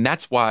 And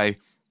that's why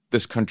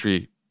this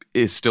country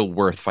is still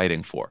worth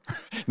fighting for.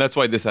 That's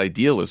why this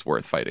ideal is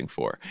worth fighting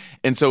for.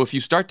 And so if you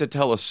start to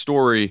tell a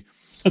story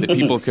that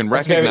people can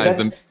recognize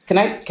them. Can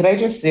I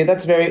just say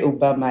that's very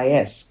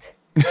Obama-esque.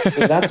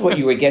 So that's what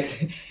you were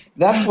getting.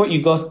 That's what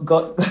you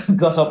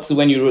got up to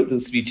when you wrote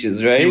those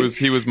speeches, right?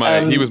 He was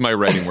my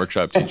writing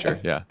workshop teacher.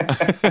 Yeah.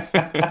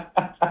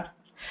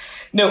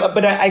 No,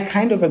 but I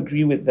kind of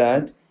agree with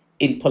that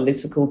in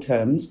political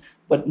terms,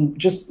 but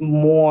just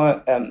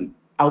more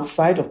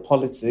outside of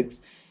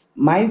politics.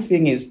 My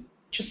thing is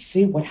just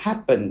say what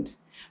happened,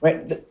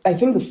 right? I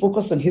think the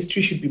focus on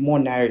history should be more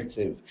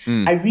narrative.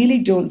 I really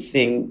don't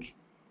think,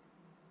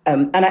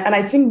 and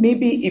I think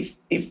maybe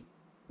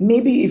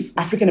if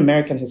African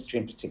American history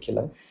in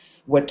particular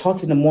were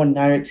taught in a more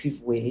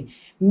narrative way,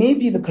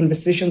 maybe the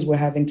conversations we're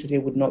having today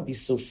would not be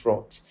so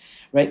fraught,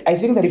 right? I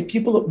think that if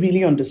people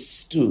really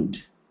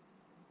understood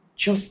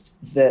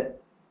just the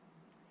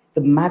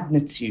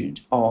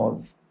magnitude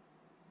of,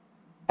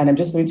 and I'm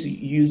just going to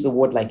use a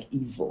word like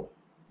evil,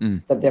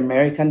 that the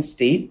American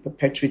state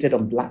perpetrated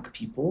on Black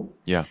people.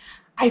 Yeah,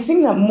 I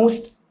think that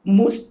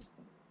most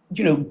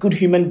good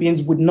human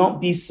beings would not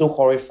be so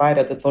horrified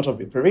at the thought of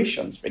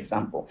reparations, for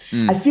example.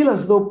 I feel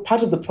as though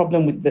part of the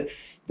problem with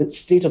the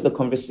state of the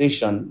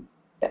conversation,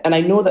 and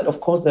I know that, of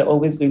course, there are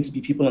always going to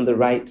be people on the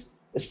right,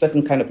 a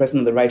certain kind of person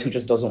on the right who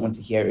just doesn't want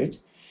to hear it.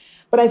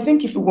 But I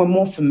think if it were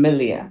more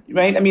familiar,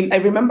 right? I mean, I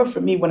remember for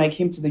me when I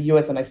came to the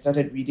US and I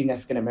started reading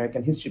African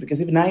American history,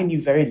 because even I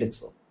knew very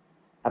little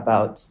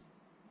about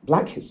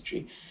Black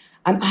history.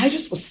 And I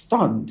just was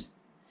stunned.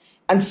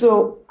 And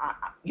so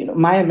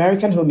my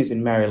American home is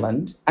in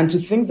Maryland. And to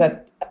think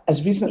that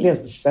as recently as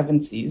the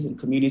 70s, in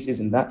communities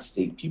in that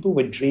state, people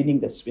were draining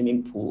their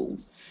swimming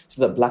pools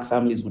so that Black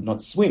families would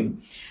not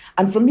swim.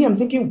 And for me, I'm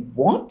thinking,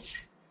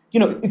 what?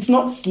 It's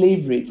not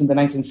slavery, it's in the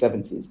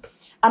 1970s.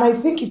 And I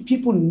think if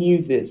people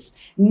knew this,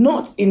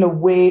 not in a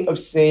way of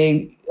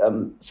saying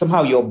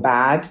somehow you're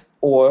bad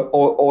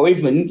or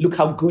even look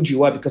how good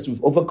you are because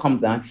we've overcome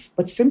that,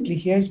 but simply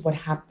here's what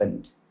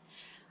happened.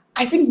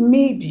 I think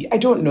maybe, I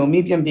don't know,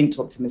 maybe I'm being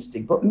too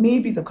optimistic, but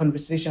maybe the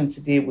conversation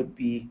today would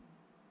be,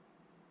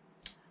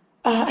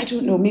 I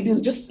don't know, maybe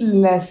just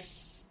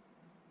less.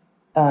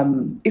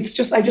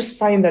 I just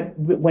find that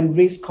when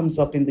race comes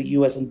up in the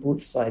US on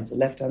both sides, the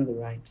left and the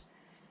right,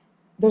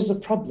 there's a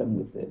problem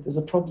with it. There's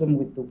a problem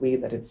with the way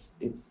that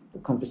the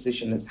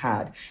conversation is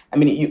had. I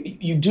mean,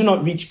 you do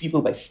not reach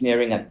people by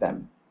sneering at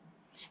them.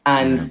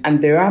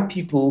 And there are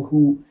people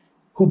who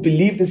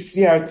believe the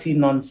CRT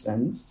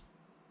nonsense,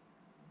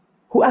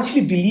 who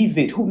actually believe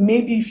it, who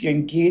maybe if you're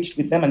engaged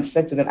with them and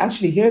said to them,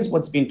 actually, here's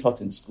what's being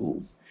taught in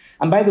schools.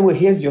 And by the way,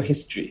 here's your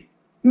history.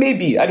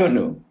 Maybe, I don't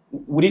know.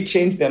 Would it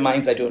change their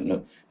minds? I don't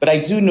know. But I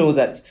do know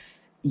that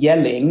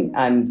yelling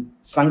and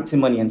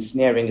sanctimony and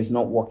sneering is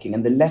not working.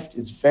 And the left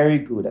is very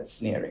good at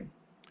sneering.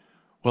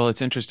 Well,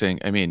 it's interesting.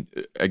 I mean,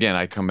 again,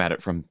 I come at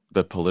it from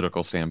the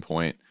political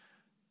standpoint.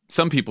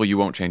 Some people, you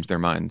won't change their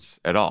minds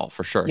at all,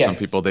 for sure. Yeah. Some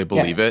people, they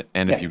believe it.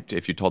 And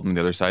if you told them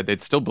the other side,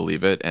 they'd still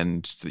believe it.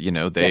 And,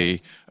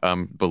 they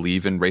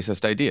believe in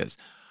racist ideas.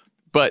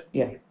 But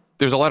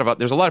there's a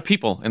lot of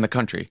people in the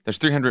country. There's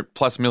 300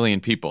 plus million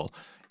people.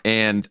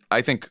 And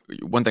I think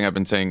one thing I've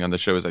been saying on the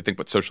show is I think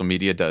what social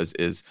media does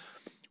is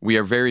we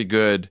are very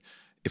good,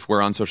 if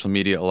we're on social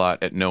media a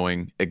lot, at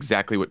knowing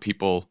exactly what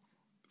people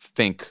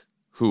think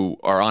who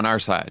are on our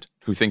side,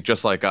 who think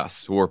just like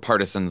us, who are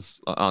partisans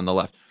on the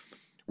left.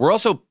 We're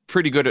also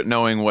pretty good at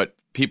knowing what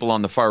people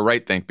on the far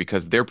right think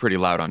because they're pretty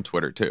loud on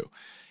Twitter too.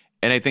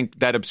 And I think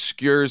that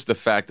obscures the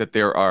fact that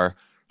there are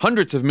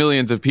hundreds of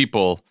millions of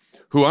people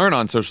who aren't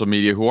on social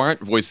media, who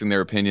aren't voicing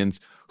their opinions,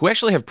 who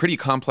actually have pretty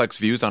complex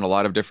views on a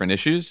lot of different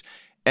issues.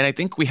 And I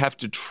think we have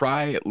to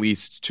try at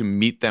least to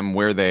meet them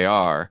where they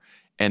are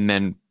and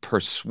then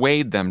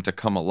persuade them to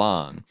come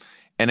along.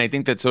 And I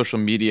think that social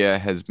media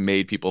has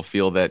made people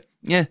feel that,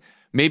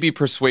 maybe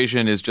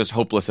persuasion is just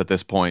hopeless at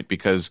this point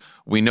because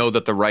we know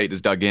that the right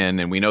is dug in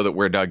and we know that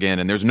we're dug in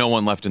and there's no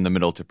one left in the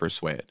middle to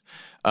persuade.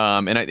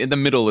 In the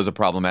middle is a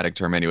problematic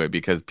term anyway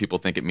because people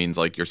think it means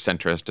like you're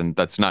centrist, and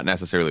that's not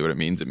necessarily what it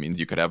means. It means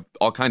you could have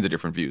all kinds of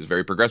different views,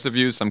 very progressive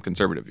views, some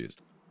conservative views.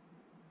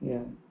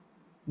 Yeah,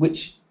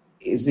 which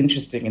is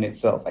interesting in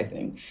itself, I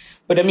think.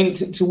 But I mean,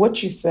 to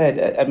what you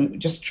said, I'm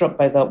just struck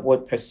by that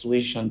word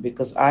persuasion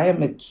because I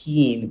am a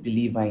keen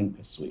believer in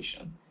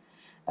persuasion.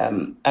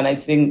 And I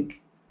think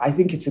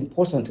it's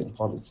important in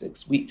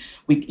politics.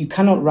 You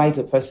cannot write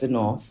a person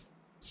off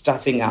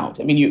starting out.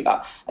 I mean,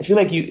 I feel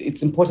like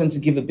it's important to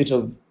give a bit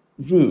of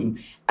room.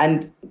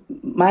 And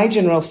my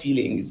general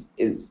feeling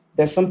is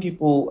there's some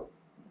people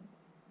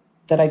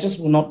that I just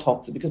will not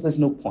talk to because there's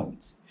no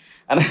point.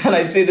 And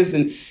I say this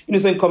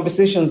in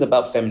conversations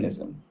about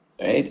feminism,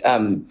 right?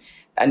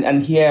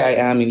 And here I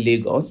am in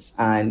Lagos,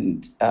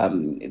 and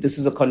this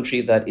is a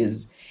country that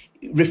is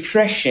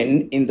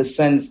refreshing in the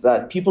sense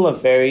that people are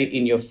very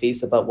in your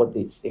face about what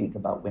they think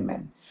about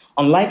women.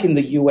 Unlike in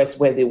the US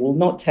where they will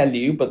not tell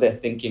you, but they're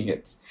thinking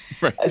it.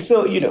 Right.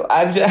 So,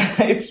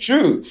 it's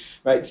true,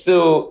 right?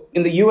 So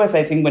in the US,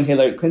 I think when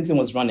Hillary Clinton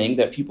was running,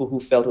 there are people who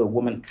felt a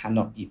woman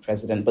cannot be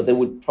president, but they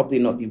would probably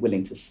not be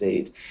willing to say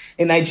it.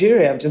 In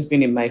Nigeria, I've just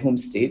been in my home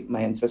state,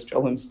 my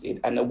ancestral home state,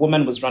 and a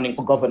woman was running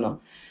for governor,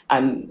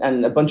 and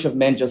a bunch of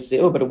men just say,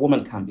 oh, but a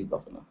woman can't be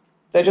governor.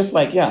 They're just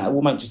like, a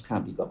woman just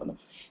can't be governor.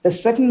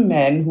 There's certain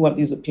men who have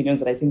these opinions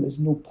that I think there's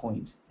no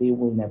point. They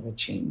will never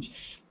change.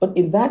 But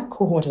in that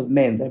cohort of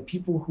men, there are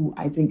people who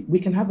I think we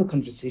can have a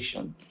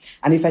conversation.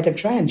 And if I can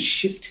try and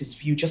shift his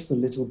view just a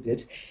little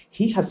bit,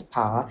 he has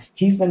power.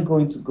 He's then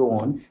going to go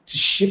on to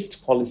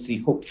shift policy,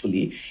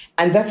 hopefully.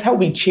 And that's how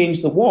we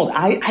change the world.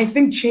 I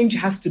think change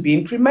has to be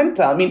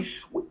incremental. I mean,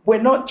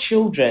 we're not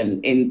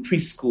children in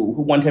preschool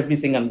who want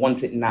everything and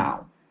want it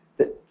now.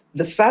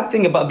 The sad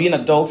thing about being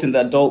adults in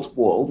the adult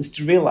world is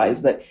to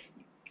realize that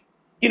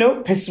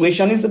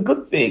persuasion is a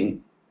good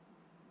thing.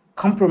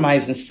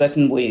 Compromise in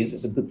certain ways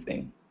is a good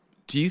thing.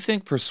 Do you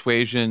think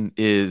persuasion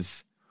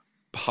is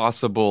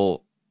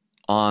possible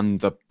on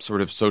the sort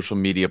of social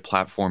media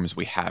platforms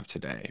we have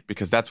today?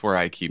 Because that's where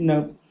I keep...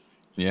 No.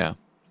 Yeah.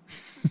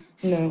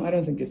 No, I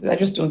don't think it is. I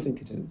just don't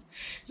think it is.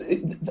 So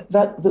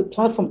the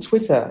platform,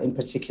 Twitter in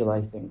particular,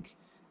 I think,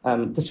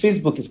 because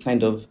Facebook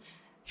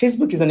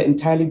is an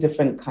entirely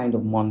different kind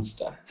of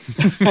monster.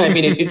 I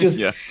mean, it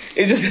just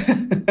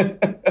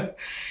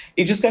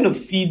kind of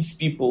feeds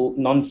people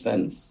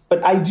nonsense.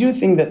 But I do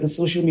think that the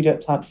social media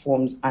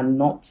platforms are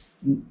not,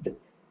 the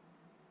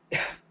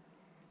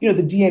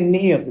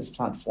DNA of these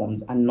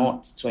platforms are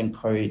not to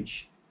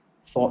encourage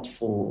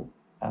thoughtful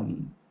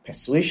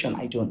persuasion,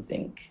 I don't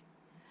think.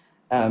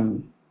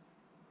 But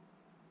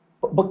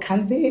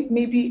can they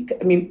maybe,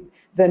 I mean,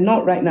 they're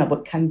not right now,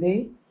 but can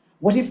they?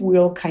 what if we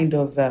all kind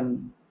of,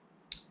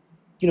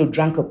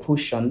 drank a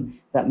potion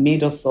that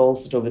made us all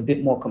sort of a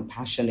bit more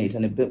compassionate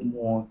and a bit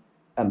more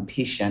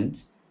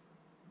patient?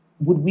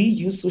 Would we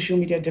use social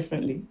media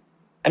differently?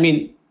 I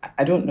mean,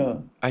 I don't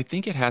know. I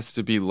think it has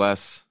to be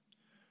less.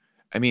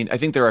 I mean, I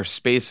think there are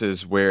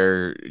spaces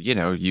where,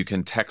 you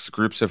can text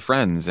groups of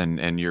friends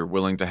and you're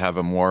willing to have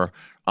a more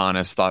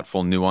honest,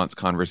 thoughtful, nuanced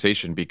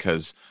conversation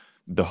because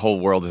the whole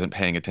world isn't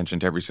paying attention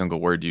to every single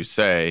word you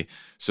say,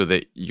 so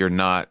that you're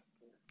not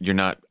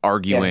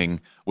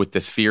arguing with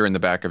this fear in the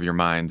back of your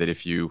mind that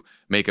if you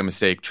make a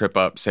mistake, trip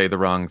up, say the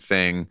wrong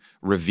thing,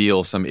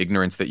 reveal some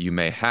ignorance that you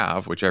may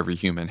have, which every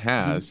human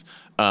has,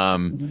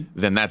 then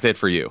that's it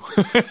for you.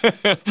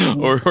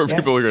 or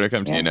people are going to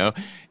come to you,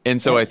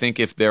 And so I think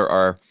if there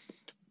are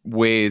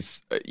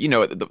ways,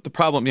 the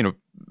problem,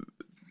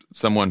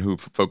 someone who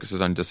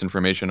focuses on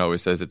disinformation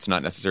always says it's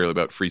not necessarily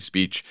about free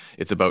speech,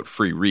 it's about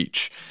free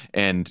reach.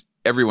 And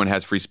everyone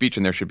has free speech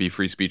and there should be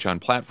free speech on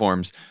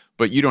platforms,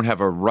 but you don't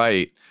have a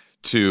right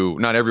to,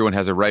 not everyone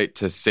has a right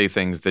to say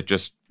things that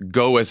just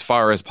go as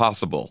far as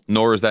possible,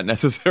 nor is that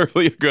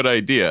necessarily a good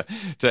idea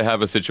to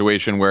have a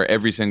situation where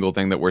every single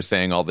thing that we're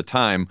saying all the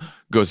time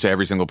goes to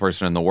every single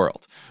person in the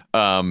world.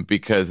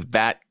 Because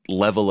that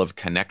level of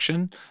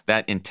connection,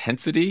 that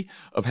intensity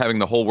of having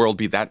the whole world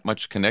be that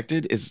much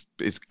connected is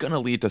going to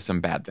lead to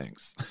some bad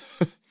things.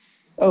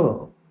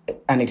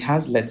 And it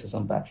has led to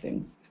some bad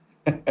things.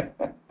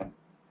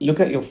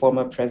 Look at your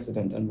former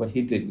president and what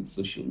he did with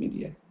social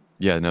media.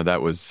 Yeah, no,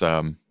 that was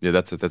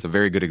that's a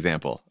very good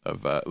example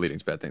of leading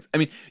to bad things. I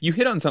mean, you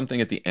hit on something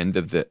at the end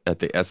of the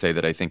essay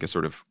that I think is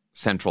sort of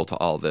central to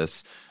all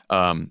this.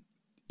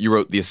 You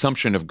wrote, "The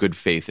assumption of good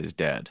faith is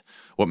dead.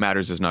 What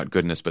matters is not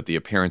goodness, but the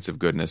appearance of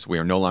goodness. We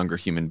are no longer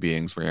human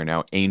beings. We are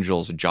now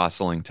angels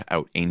jostling to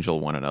out-angel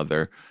one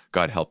another.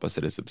 God help us,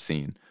 it is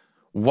obscene."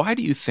 Why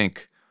do you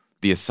think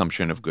the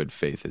assumption of good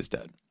faith is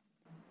dead?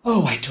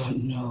 Oh, I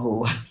don't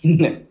know.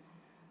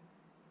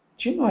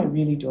 Do you know, I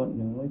really don't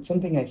know. It's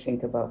something I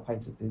think about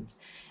quite a bit.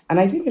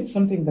 And I think it's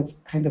something that's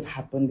kind of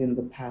happened in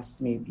the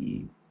past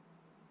maybe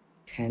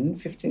 10,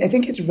 15. I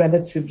think it's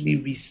relatively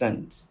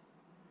recent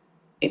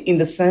in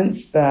the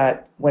sense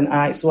that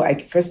I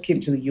first came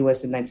to the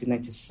US in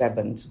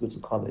 1997 to go to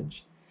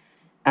college.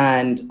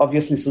 And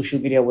obviously social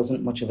media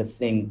wasn't much of a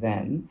thing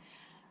then.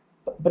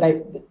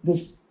 But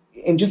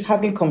in just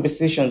having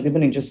conversations,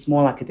 even in just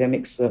small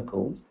academic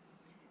circles,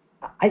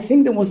 I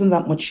think there wasn't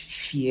that much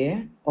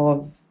fear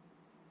of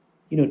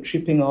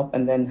tripping up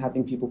and then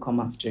having people come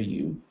after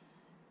you.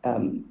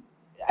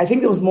 I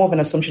think there was more of an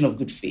assumption of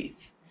good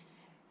faith.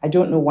 I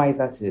don't know why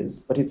that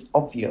is, but it's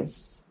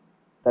obvious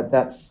that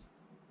that's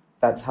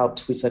how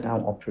Twitter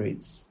now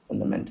operates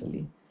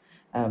fundamentally.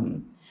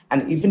 And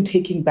even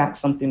taking back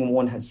something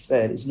one has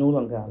said is no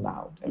longer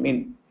allowed. I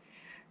mean,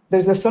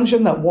 there's the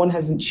assumption that one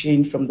hasn't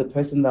changed from the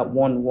person that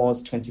one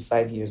was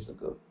 25 years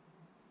ago.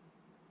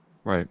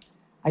 Right.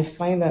 I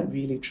find that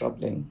really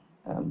troubling.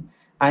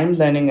 I'm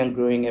learning and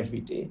growing every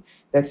day.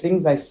 There are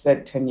things I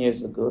said 10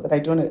 years ago that I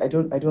don't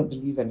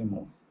believe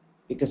anymore,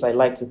 because I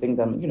like to think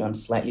that I'm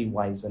slightly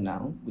wiser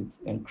now with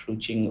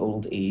encroaching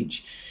old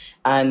age,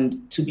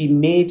 and to be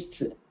made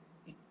to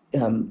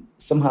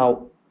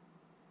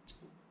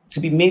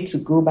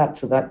go back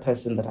to that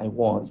person that I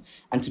was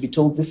and to be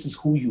told this is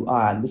who you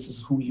are and this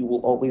is who you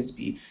will always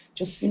be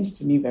just seems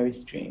to me very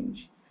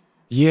strange.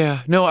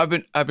 Yeah, no, I've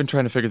been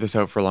trying to figure this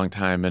out for a long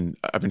time, and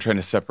I've been trying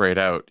to separate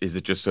out, is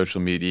it just social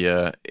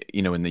media?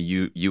 In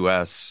the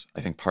U.S.,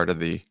 I think part of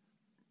the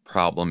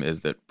problem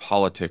is that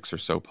politics are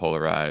so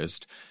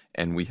polarized,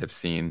 and we have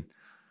seen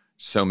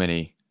so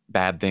many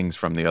bad things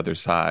from the other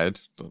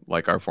side,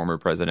 like our former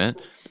president,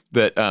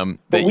 that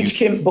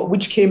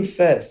which came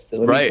first?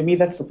 Though? Right. For me,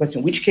 that's the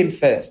question. Which came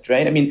first,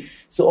 right? I mean,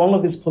 so all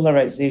of this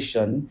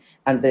polarization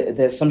and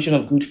the assumption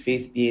of good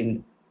faith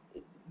being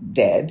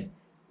dead.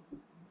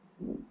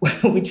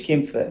 Which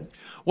came first?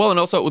 Well, and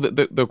also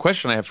the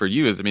question I have for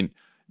you is, I mean,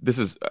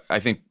 I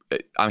think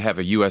I have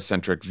a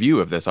U.S.-centric view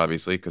of this,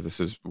 obviously, because this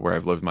is where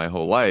I've lived my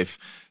whole life.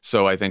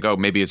 So I think,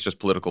 maybe it's just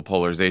political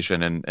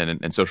polarization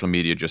and social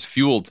media just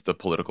fueled the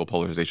political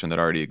polarization that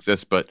already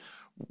exists. But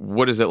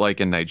what is it like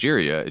in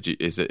Nigeria?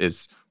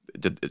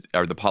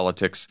 Are the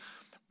politics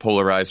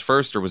polarized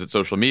first, or was it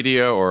social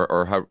media,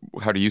 or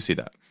how do you see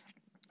that?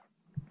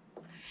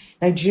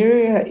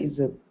 Nigeria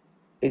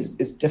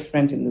is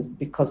different in this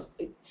because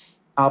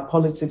our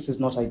politics is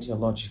not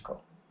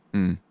ideological.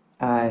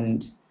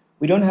 And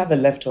we don't have a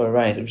left or a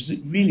right. There's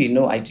really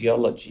no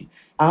ideology.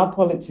 Our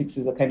politics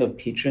is a kind of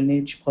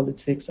patronage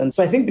politics. And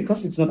so I think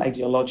because it's not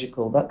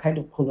ideological, that kind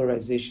of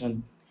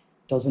polarization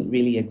doesn't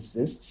really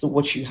exist. So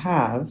what you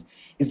have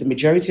is the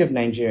majority of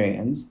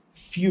Nigerians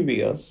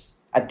furious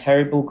at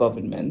terrible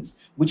government,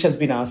 which has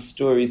been our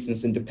story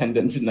since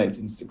independence in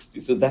 1960.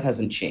 So that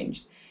hasn't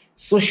changed.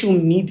 Social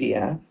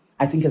media,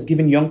 I think, has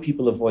given young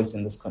people a voice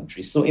in this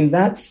country. So in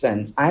that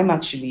sense, I'm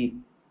actually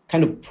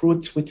kind of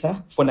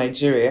pro-Twitter for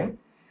Nigeria,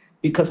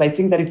 because I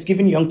think that it's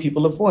given young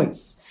people a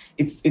voice.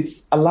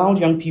 It's allowed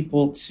young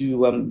people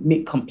to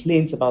make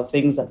complaints about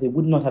things that they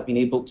would not have been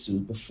able to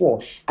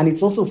before. And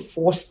it's also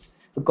forced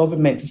the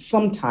government to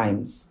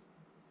sometimes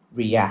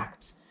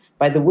react.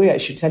 By the way, I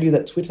should tell you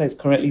that Twitter is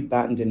currently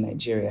banned in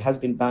Nigeria, has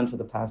been banned for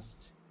the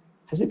past,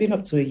 has it been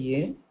up to a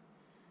year?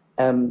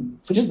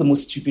 For just the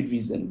most stupid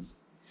reasons.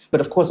 But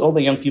of course, all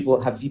the young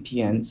people have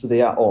VPNs, so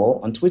they are all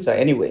on Twitter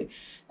anyway.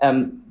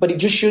 But it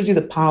just shows you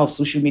the power of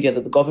social media,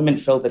 that the government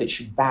felt that it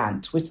should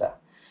ban Twitter.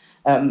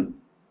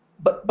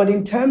 But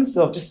in terms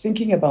of just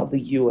thinking about the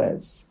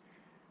US,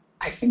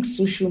 I think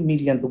social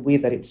media and the way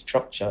that it's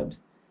structured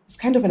is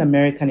kind of an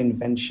American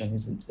invention,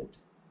 isn't it?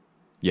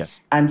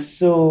 Yes. And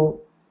so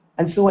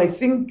I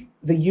think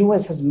the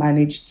US has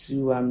managed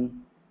to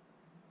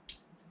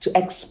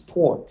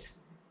export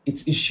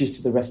its issues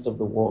to the rest of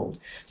the world.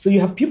 So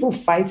you have people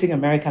fighting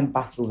American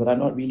battles that are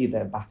not really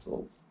their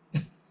battles.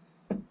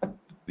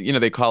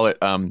 They call it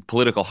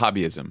political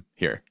hobbyism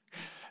here.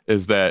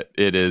 Is that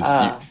it is,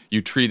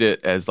 you treat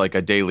it as like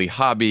a daily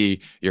hobby,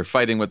 you're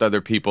fighting with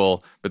other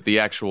people, but the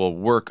actual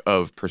work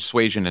of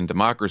persuasion and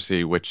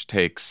democracy, which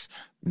takes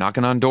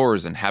knocking on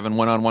doors and having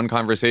one-on-one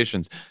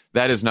conversations,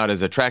 that is not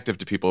as attractive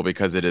to people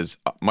because it is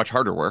much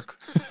harder work,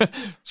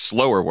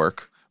 slower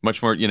work,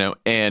 much more,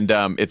 and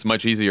it's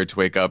much easier to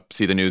wake up,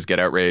 see the news, get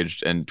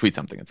outraged, and tweet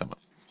something at someone.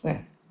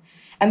 Yeah.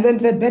 And then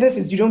the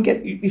benefits, you don't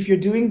get, if you're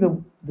doing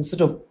the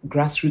sort of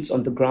grassroots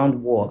on the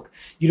ground work,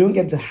 you don't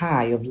get the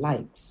high of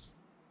likes.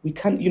 We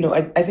can't,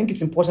 I think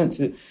it's important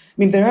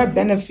there are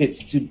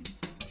benefits to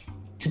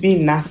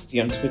being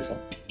nasty on Twitter.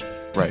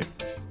 Right.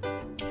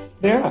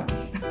 There are.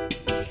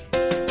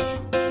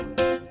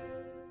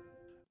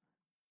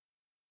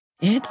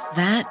 It's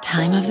that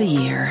time of the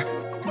year.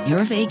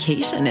 Your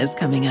vacation is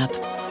coming up.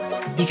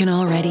 You can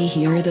already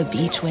hear the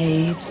beach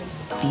waves,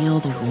 feel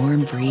the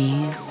warm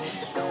breeze,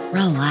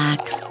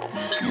 relax,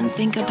 and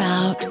think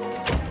about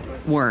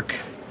work.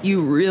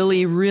 You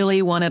really,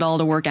 really want it all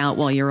to work out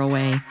while you're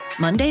away.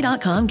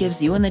 Monday.com gives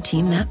you and the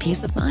team that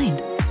peace of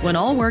mind. When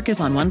all work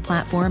is on one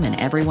platform and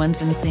everyone's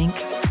in sync,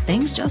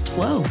 things just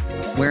flow.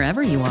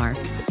 Wherever you are,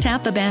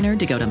 tap the banner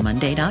to go to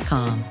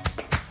Monday.com.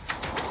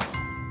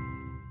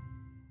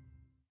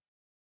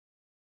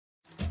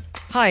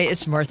 Hi,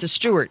 it's Martha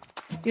Stewart.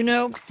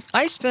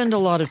 I spend a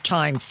lot of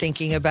time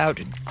thinking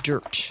about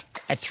dirt.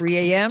 At 3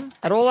 a.m.,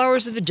 at all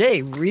hours of the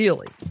day,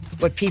 really.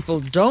 What people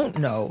don't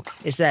know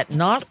is that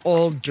not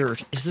all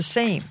dirt is the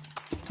same.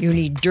 You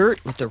need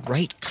dirt with the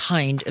right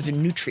kind of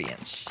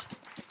nutrients.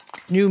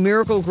 New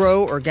Miracle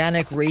Grow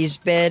organic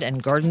raised bed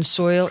and garden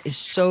soil is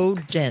so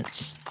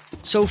dense,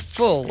 so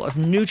full of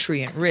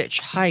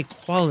nutrient-rich,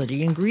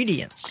 high-quality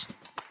ingredients.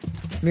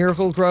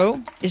 Miracle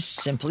Grow is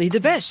simply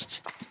the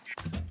best.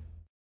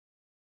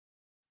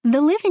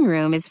 The living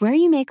room is where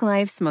you make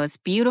life's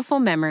most beautiful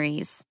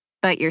memories.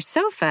 But your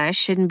sofa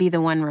shouldn't be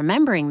the one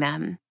remembering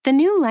them. The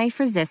new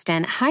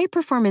life-resistant,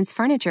 high-performance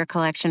furniture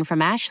collection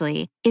from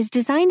Ashley is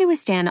designed to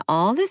withstand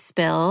all the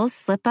spills,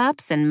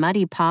 slip-ups, and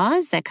muddy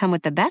paws that come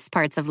with the best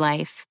parts of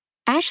life.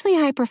 Ashley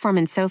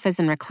high-performance sofas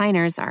and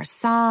recliners are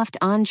soft,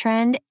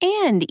 on-trend,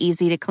 and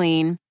easy to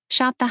clean.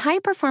 Shop the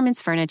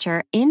high-performance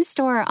furniture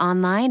in-store or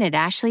online at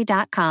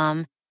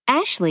ashley.com.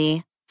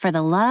 Ashley, for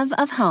the love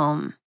of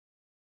home.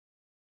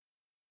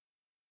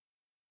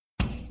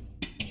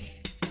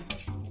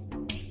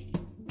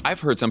 I've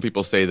heard some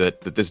people say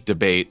that this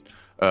debate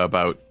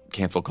about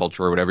cancel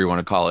culture or whatever you want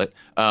to call it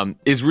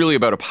is really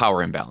about a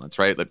power imbalance,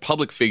 right? Like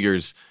public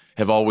figures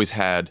have always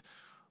had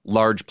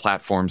large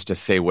platforms to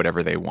say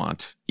whatever they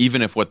want,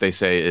 even if what they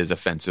say is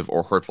offensive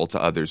or hurtful to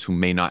others who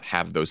may not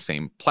have those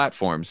same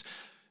platforms.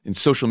 And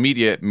social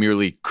media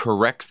merely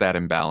corrects that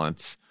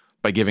imbalance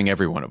by giving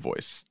everyone a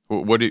voice.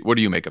 What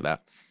do you make of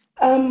that?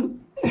 Again,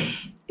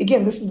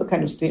 this is the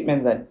kind of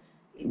statement that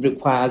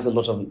requires a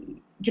lot of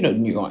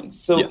nuance.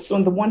 So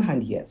on the one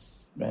hand,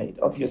 yes, right,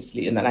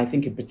 obviously. And I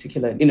think in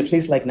particular, in a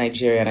place like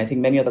Nigeria, and I think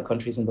many other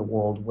countries in the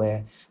world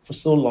where for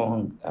so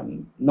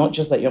long, not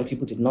just that young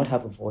people did not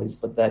have a voice,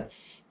 but that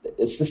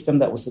a system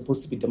that was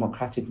supposed to be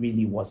democratic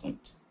really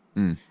wasn't.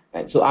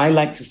 Right? So I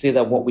like to say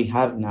that what we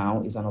have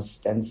now is an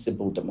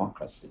ostensible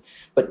democracy.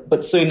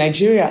 But so in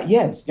Nigeria,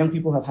 yes, young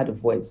people have had a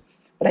voice.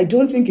 But I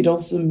don't think it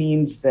also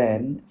means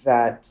then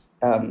that,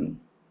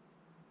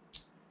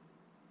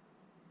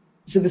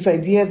 so this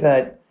idea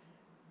that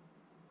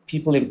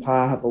people in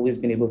power have always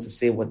been able to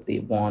say what they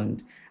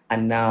want,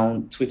 and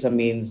now Twitter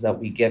means that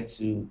we get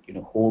to,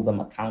 hold them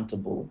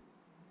accountable.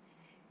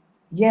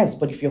 Yes,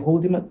 but if you're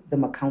holding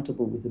them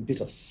accountable with a bit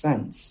of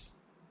sense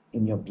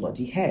in your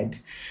bloody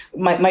head,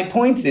 my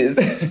point is,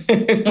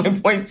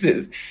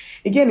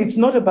 again, it's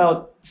not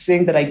about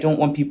saying that I don't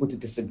want people to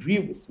disagree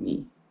with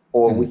me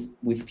or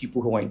with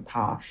people who are in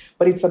power,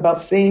 but it's about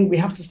saying we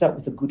have to start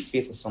with a good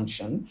faith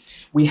assumption.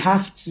 We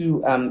have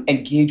to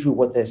engage with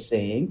what they're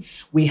saying.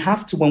 We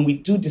have to, when we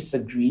do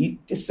disagree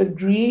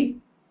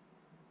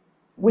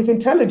with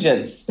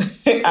intelligence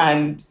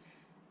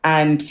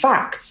and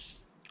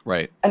facts.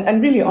 Right.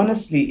 And really,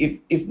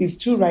 honestly, if these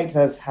two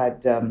writers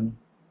had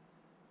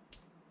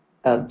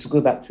to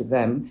go back to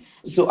them.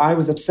 So I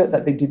was upset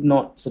that they did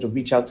not sort of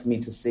reach out to me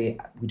to say,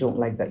 we don't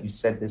like that you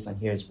said this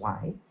and here's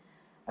why,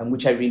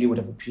 which I really would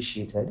have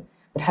appreciated.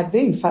 But had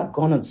they in fact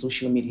gone on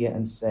social media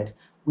and said,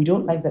 we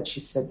don't like that she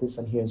said this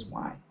and here's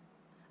why,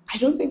 I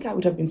don't think I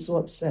would have been so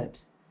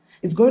upset.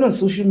 It's going on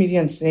social media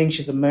and saying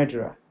she's a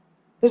murderer.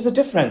 There's a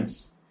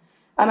difference.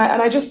 And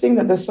I just think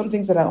that there's some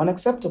things that are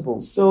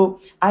unacceptable. So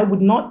I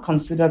would not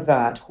consider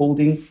that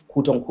holding,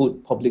 quote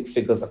unquote, public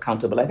figures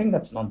accountable. I think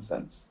that's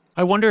nonsense.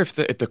 I wonder if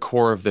at the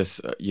core of this,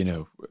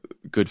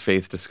 good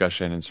faith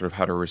discussion and sort of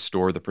how to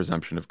restore the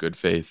presumption of good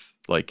faith,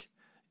 like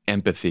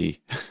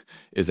empathy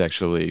is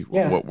actually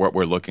what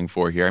we're looking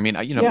for here. I mean,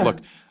 look,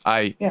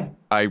 I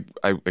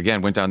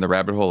again went down the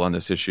rabbit hole on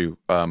this issue,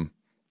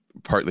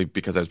 partly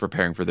because I was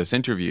preparing for this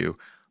interview.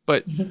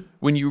 But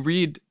when you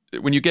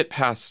get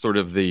past sort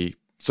of the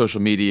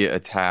social media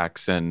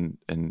attacks and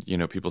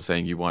people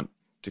saying you want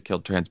to kill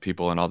trans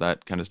people and all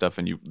that kind of stuff,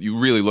 and you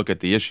really look at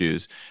the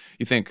issues,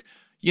 you think,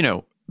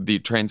 the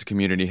trans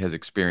community has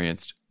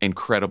experienced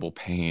incredible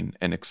pain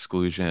and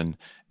exclusion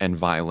and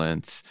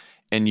violence.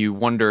 And you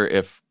wonder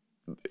if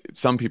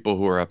some people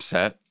who are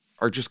upset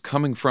are just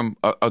coming from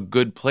a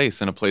good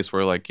place, and a place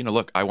where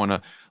look, I want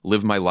to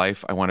live my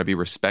life. I want to be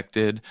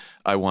respected.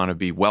 I want to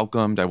be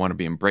welcomed. I want to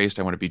be embraced.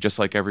 I want to be just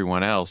like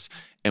everyone else.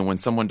 And when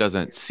someone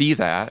doesn't see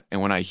that,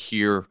 and when I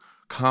hear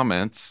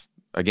comments,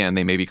 again,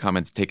 they may be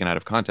comments taken out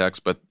of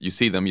context, but you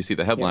see them, you see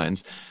the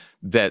headlines,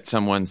 that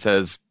someone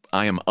says,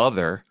 I am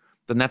other,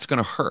 then that's going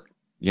to hurt,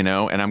 and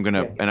I'm going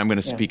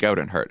to speak out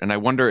and hurt. And I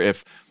wonder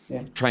if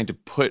trying to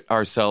put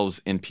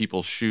ourselves in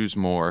people's shoes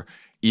more,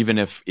 even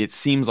if it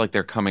seems like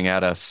they're coming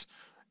at us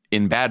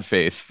in bad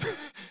faith,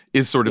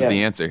 is sort of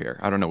the answer here.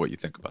 I don't know what you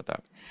think about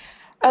that.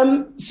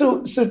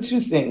 So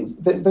two things.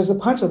 There's a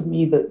part of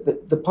me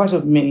the part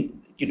of me,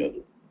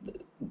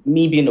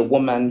 me being a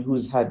woman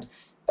who's had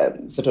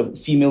sort of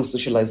female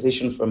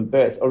socialization from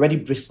birth already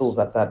bristles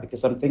at that,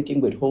 because I'm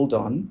thinking, wait, hold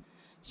on.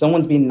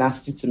 Someone's being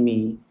nasty to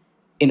me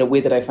in a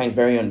way that I find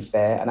very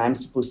unfair, and I'm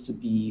supposed to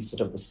be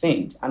sort of the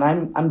saint. And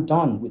I'm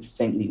done with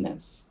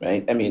saintliness,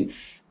 right? I mean,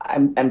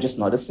 I'm just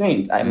not a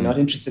saint. I'm not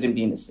interested in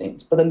being a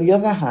saint. But on the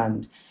other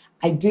hand,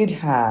 I did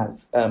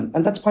have,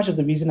 and that's part of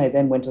the reason I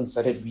then went and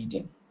started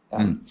reading.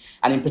 And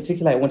in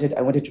particular, I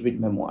wanted to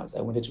read memoirs.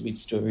 I wanted to read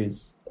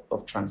stories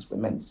of trans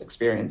women's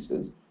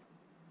experiences.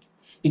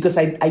 Because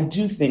I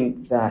do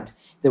think that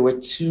there were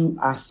two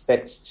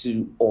aspects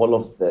to all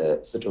of the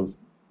sort of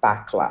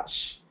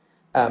backlash.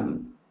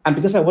 And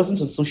because I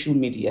wasn't on social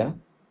media,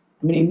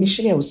 I mean,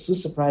 initially I was so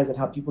surprised at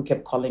how people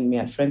kept calling me.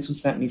 I had friends who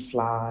sent me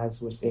flowers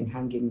who were saying,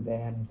 hanging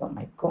there. And I thought,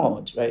 my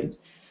God, right?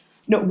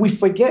 We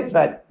forget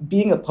that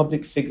being a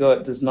public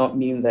figure does not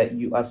mean that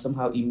you are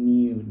somehow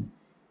immune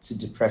to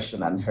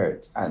depression and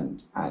hurt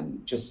and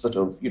just sort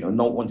of,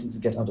 not wanting to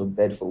get out of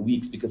bed for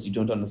weeks because you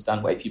don't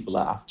understand why people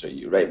are after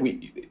you, right?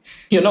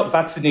 You're not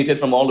vaccinated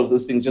from all of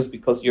those things just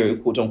because you're a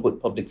quote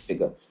unquote public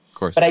figure. Of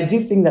course. But I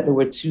did think that there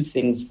were two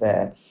things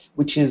there,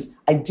 which is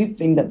I did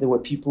think that there were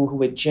people who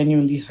were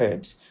genuinely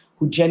hurt,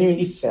 who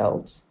genuinely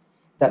felt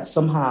that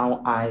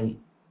somehow I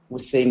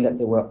was saying that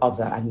they were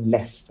other and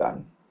less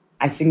than.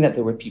 I think that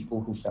there were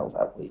people who felt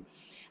that way.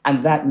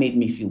 And that made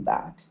me feel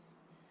bad.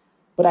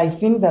 But I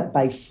think that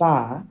by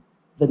far,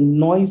 the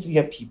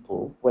noisier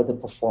people were the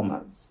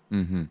performers.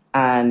 Mm-hmm.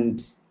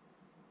 And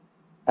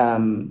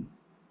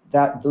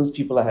that those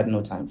people I had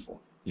no time for.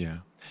 Yeah.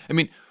 I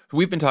mean,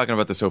 we've been talking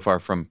about this so far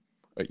from,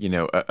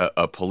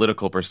 a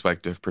political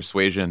perspective,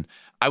 persuasion.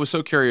 I was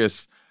so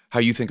curious how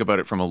you think about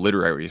it from a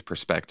literary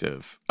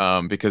perspective.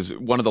 Because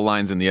one of the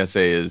lines in the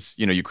essay is,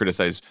 you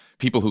criticize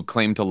people who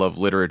claim to love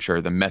literature,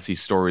 the messy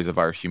stories of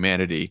our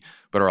humanity,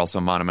 but are also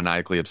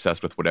monomaniacally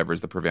obsessed with whatever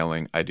is the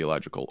prevailing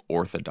ideological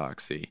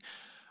orthodoxy.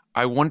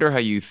 I wonder how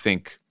you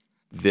think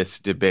this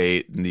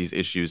debate and these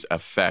issues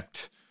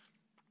affect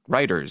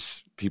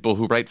writers, people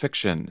who write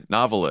fiction,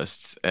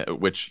 novelists,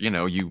 which,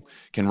 you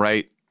can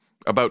write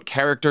about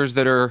characters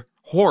that are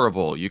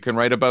horrible. You can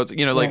write about,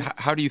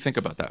 how do you think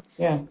about that?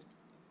 Yeah.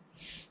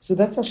 So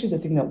that's actually the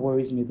thing that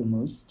worries me the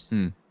most,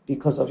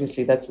 because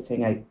obviously that's the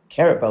thing I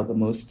care about the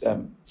most,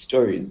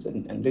 stories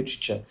and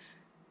literature.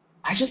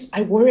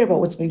 I worry about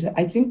what's going to,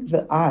 I think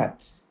the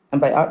art, and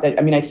by art,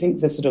 I think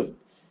the sort of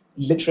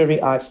literary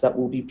arts that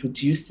will be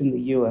produced in the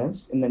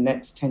US in the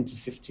next 10 to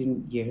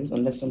 15 years,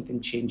 unless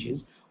something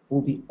changes,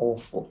 will be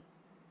awful.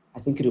 I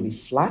think it'll be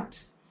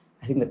flat.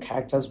 I think the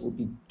characters will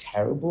be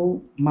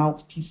terrible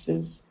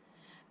mouthpieces.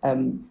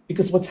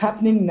 Because what's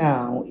happening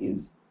now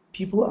is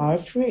people are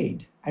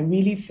afraid. I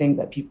really think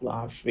that people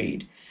are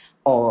afraid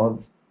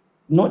of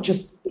not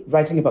just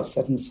writing about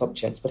certain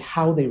subjects, but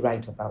how they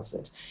write about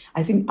it.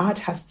 I think art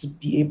has to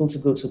be able to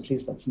go to a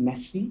place that's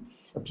messy,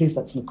 a place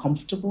that's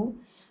uncomfortable.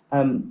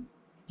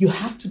 You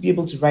have to be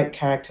able to write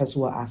characters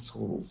who are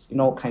assholes in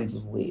all kinds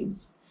of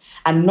ways,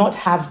 and not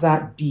have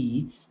that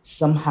be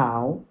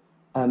somehow,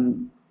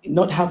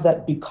 not have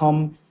that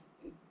become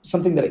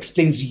something that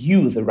explains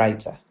you, the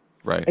writer.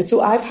 Right. And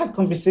so I've had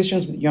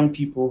conversations with young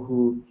people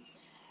who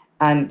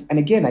And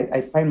again, I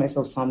find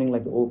myself sounding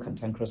like the old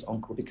cantankerous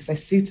uncle because I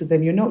say to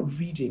them, you're not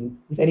reading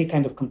with any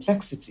kind of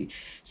complexity.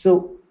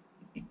 So,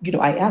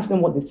 I ask them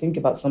what they think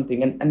about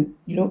something. And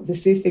they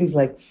say things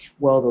like,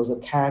 well, there was a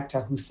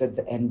character who said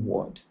the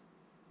N-word.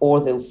 Or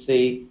they'll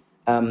say,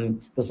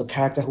 there's a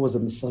character who was a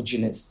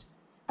misogynist.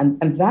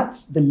 And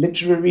that's the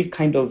literary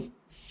kind of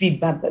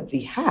feedback that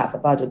they have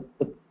about a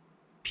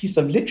piece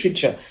of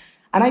literature.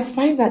 And I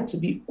find that to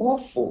be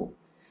awful.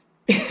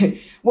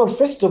 Well,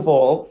 first of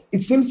all,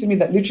 it seems to me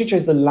that literature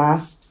is the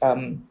last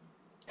the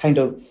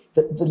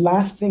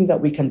last thing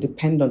that we can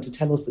depend on to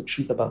tell us the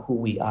truth about who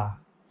we are.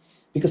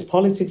 Because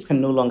politics can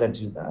no longer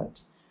do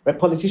that. Right?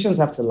 Politicians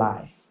have to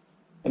lie.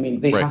 I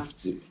mean, they have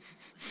to.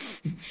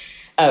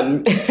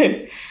 I'm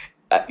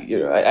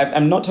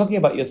not talking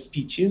about your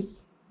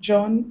speeches,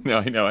 John. No,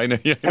 I know.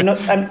 Yeah. I'm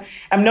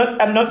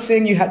not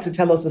saying you had to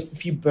tell us a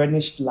few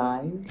burnished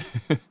lies.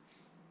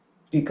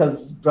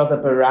 Because Brother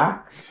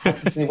Barack had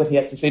to say what he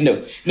had to say.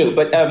 No.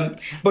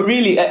 But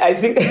really, I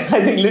think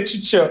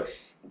literature.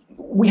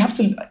 We have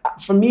to.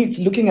 For me, it's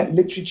looking at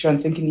literature and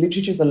thinking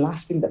literature is the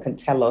last thing that can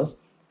tell us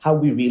how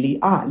we really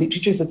are.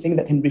 Literature is the thing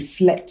that can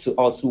reflect to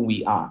us who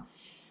we are.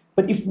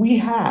 But if we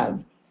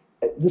have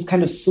this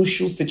kind of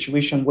social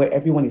situation where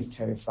everyone is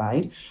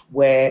terrified,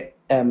 where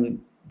there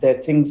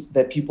are things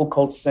that people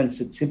call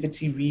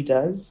sensitivity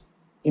readers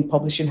in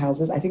publishing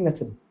houses, I think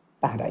that's a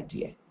bad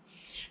idea.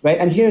 Right.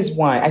 And here's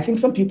why. I think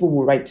some people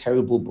will write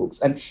terrible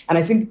books. And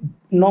I think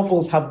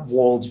novels have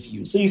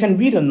worldview. So you can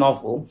read a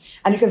novel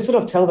and you can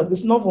sort of tell that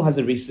this novel has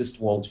a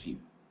racist worldview.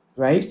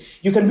 Right.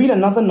 You can read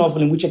another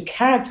novel in which a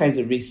character is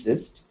a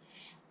racist,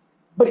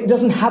 but it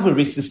doesn't have a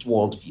racist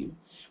worldview.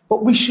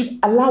 But we should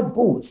allow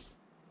both,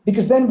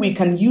 because then we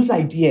can use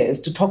ideas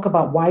to talk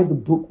about why the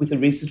book with a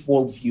racist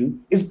worldview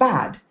is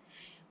bad.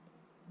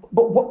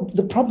 But what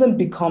the problem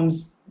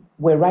becomes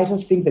where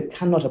writers think they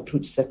cannot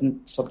approach certain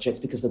subjects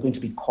because they're going to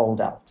be called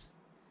out.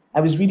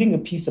 I was reading a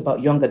piece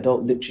about young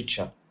adult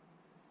literature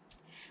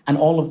and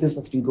all of this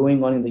that's been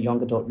going on in the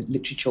young adult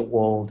literature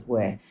world,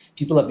 where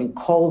people have been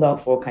called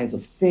out for all kinds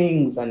of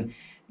things, and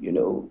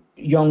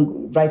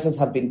young writers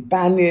have been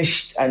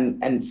banished,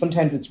 and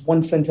sometimes it's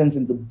one sentence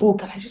in the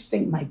book. And I just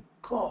think, my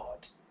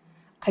God,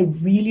 I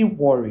really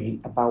worry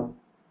about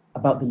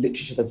the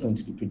literature that's going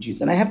to be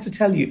produced. And I have to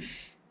tell you,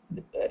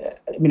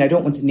 I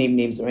don't want to name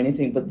names or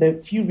anything, but there are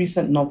a few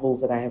recent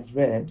novels that I have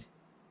read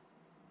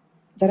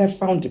that I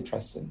found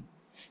depressing.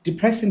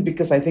 Depressing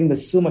because I think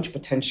there's so much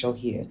potential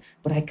here,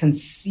 but I can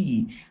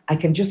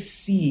just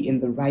see in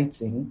the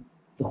writing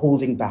the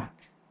holding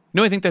back.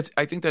 No, I think that's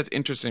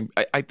interesting.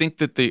 I think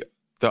that the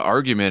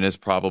argument is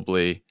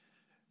probably,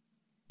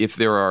 if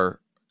there are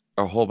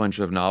a whole bunch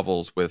of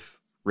novels with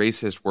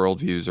racist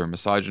worldviews or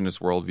misogynist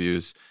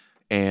worldviews,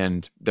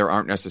 and there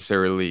aren't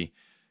necessarily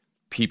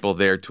people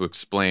there to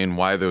explain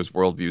why those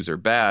worldviews are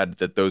bad,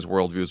 that those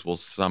worldviews will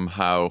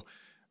somehow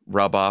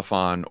rub off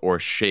on or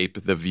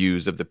shape the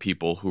views of the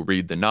people who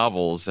read the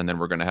novels, and then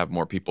we're going to have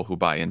more people who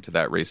buy into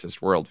that racist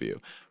worldview.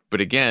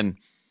 But again,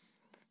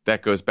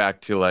 that goes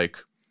back to, like,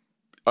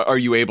 are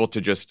you able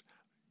to just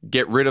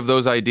get rid of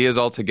those ideas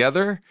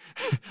altogether?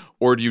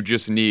 Or do you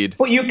just need...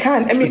 But you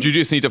can. Do you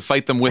just need to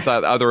fight them with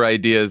other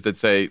ideas that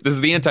say, this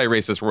is the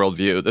anti-racist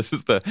worldview, this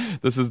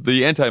is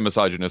the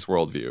anti-misogynist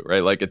worldview,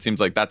 right? Like, it seems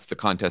like that's the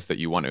contest that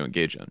you want to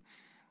engage in.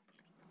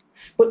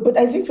 But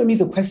I think for me,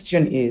 the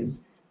question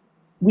is,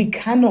 we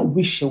cannot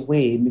wish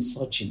away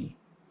misogyny.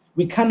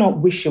 We cannot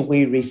wish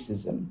away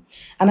racism.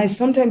 And I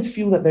sometimes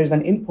feel that there's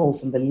an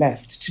impulse on the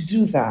left to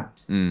do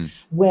that,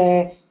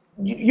 where...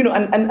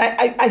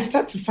 I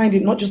start to find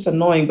it not just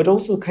annoying, but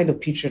also kind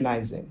of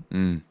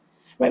patronizing.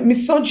 Right?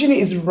 Misogyny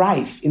is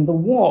rife in the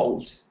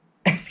world.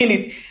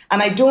 And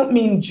I don't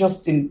mean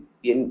just in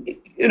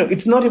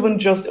it's not even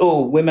just,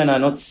 women are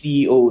not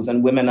CEOs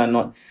and women are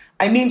not.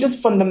 I mean,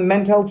 just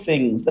fundamental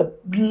things, the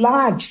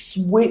large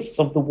swathes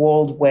of the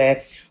world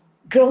where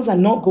girls are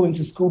not going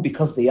to school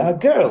because they are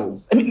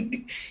girls. I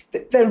mean,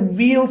 there are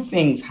real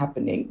things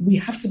happening. We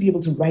have to be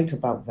able to write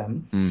about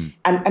them,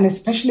 and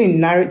especially in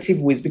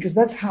narrative ways, because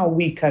that's how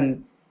we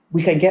can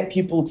get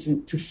people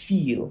to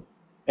feel.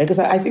 Right? Because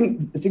I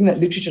think the thing that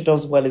literature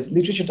does well is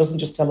literature doesn't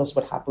just tell us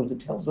what happens; it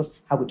tells us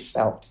how it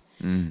felt,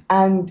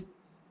 and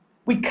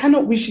we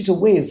cannot wish it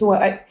away. So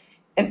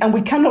and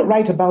we cannot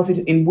write about it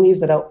in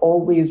ways that are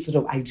always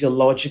sort of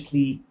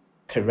ideologically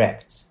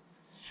correct.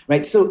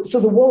 Right. So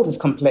the world is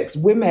complex.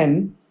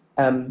 Women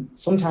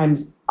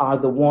sometimes are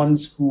the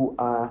ones who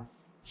are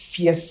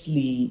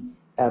fiercely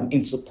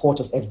in support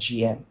of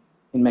FGM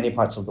in many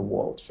parts of the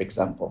world, for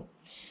example.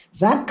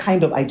 That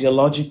kind of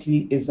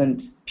ideologically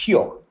isn't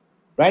pure,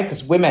 right?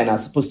 Because women are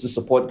supposed to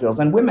support girls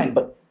and women,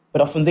 but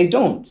often they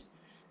don't.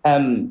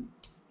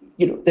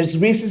 There's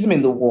racism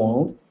in the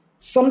world.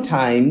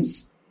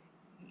 Sometimes,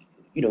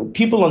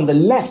 people on the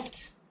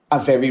left are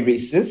very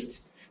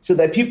racist. So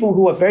there are people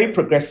who have very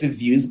progressive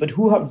views, but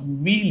who have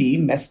really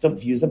messed up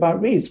views about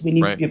race. We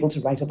need to be able to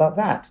write about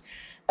that.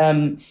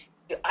 I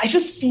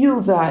just feel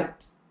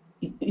that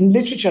in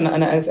literature,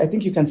 and I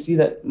think you can see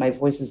that my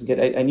voice is good.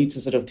 I need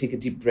to sort of take a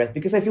deep breath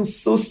because I feel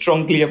so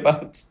strongly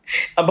about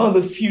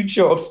the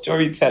future of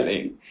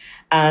storytelling.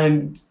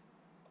 And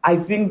I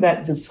think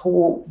that this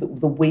whole,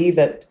 the way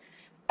that,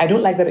 I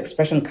don't like that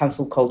expression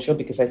cancel culture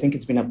because I think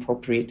it's been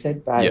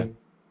appropriated by,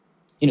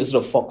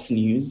 sort of Fox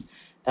News.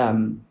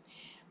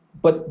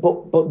 But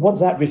what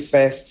that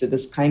refers to,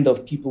 this kind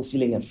of people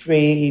feeling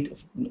afraid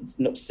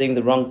of saying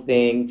the wrong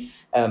thing,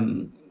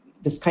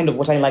 this kind of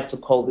what I like to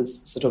call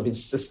this sort of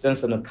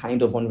insistence on a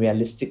kind of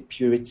unrealistic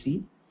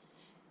purity.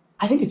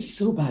 I think it's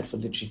so bad for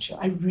literature.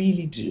 I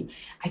really do.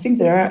 I think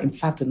there are, in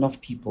fact,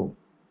 enough people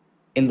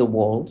in the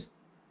world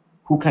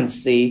who can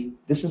say,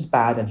 this is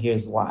bad and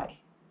here's why.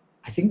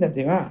 I think that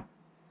there are.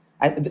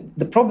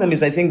 The problem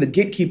is, I think the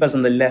gatekeepers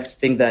on the left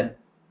think that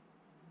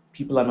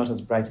people are not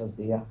as bright as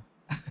they are.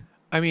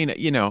 I mean,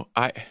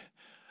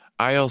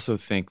 I also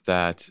think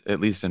that, at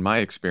least in my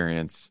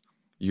experience,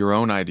 your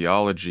own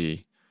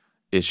ideology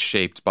is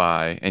shaped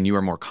by, and you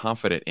are more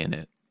confident in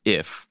it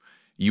if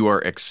you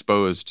are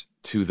exposed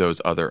to those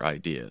other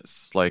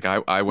ideas. Like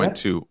I went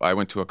to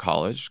a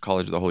College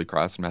of the Holy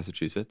Cross in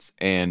Massachusetts,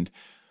 and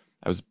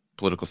I was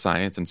political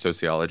science and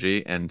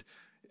sociology, and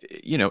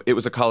it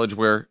was a college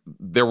where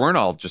there weren't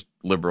all just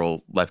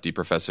liberal lefty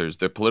professors.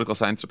 The political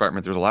science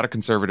department, there was a lot of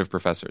conservative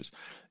professors.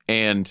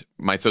 And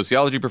my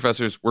sociology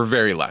professors were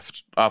very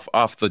left,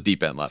 off the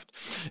deep end left.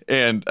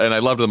 And I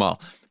loved them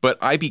all. But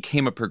I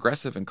became a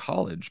progressive in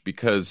college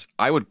because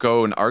I would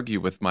go and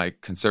argue with my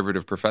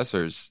conservative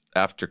professors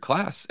after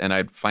class, and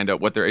I'd find out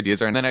what their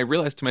ideas are. And then I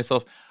realized to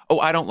myself,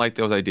 I don't like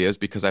those ideas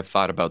because I've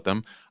thought about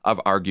them.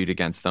 I've argued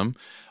against them.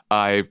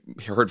 I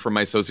heard from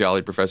my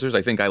sociology professors,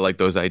 I think I like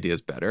those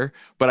ideas better.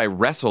 But I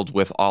wrestled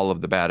with all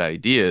of the bad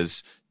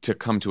ideas to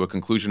come to a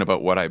conclusion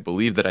about what I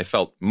believed that I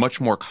felt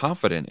much more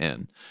confident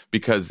in,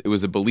 because it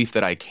was a belief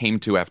that I came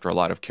to after a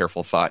lot of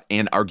careful thought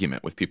and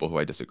argument with people who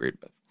I disagreed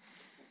with.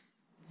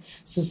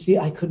 So see,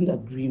 I couldn't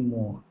agree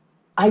more.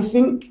 I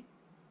think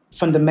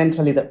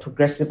fundamentally that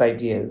progressive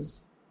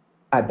ideas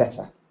are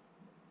better.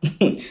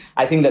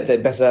 I think that they're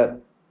better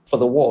for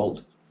the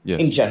world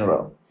in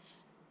general.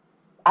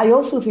 I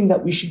also think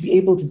that we should be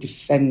able to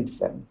defend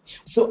them.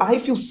 So I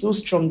feel so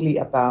strongly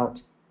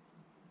about,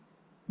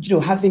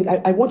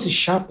 I want to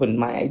sharpen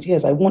my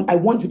ideas. I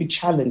want to be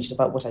challenged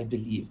about what I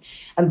believe.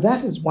 And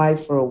that is why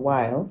for a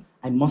while,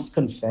 I must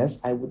confess,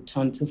 I would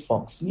turn to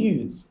Fox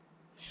News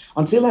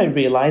until I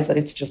realized that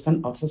it's just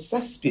an utter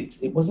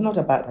cesspit. It was not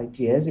about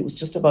ideas. It was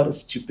just about a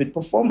stupid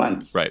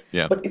performance. Right,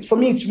 yeah. But for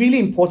me, it's really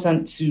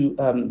important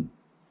to...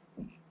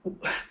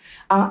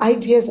 our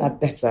ideas are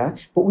better,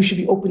 but we should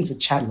be open to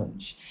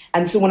challenge.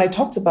 And so when I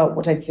talked about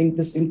what I think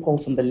this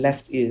impulse on the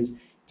left is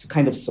to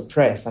kind of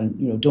suppress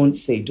and, don't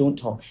say, don't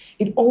talk,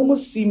 it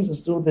almost seems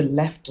as though the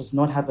left does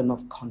not have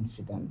enough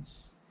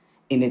confidence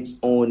in its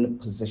own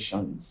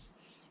positions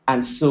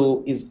and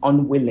so is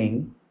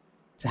unwilling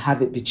to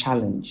have it be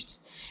challenged.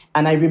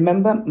 And I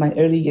remember my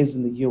early years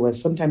in the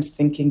US, sometimes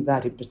thinking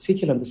that, in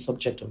particular on the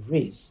subject of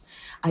race,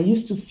 I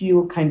used to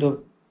feel kind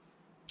of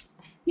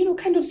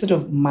sort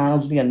of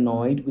mildly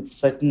annoyed with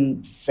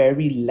certain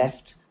very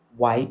left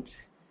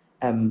white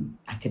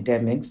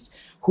academics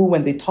who,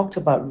 when they talked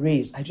about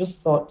race, I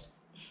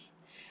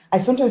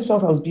sometimes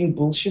felt I was being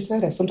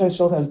bullshitted. I sometimes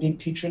felt I was being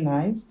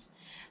patronized.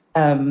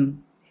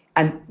 And,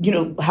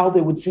 how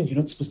they would say, you're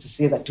not supposed to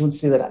say that, don't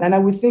say that. And I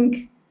would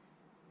think,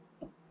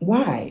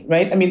 why,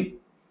 right? I mean,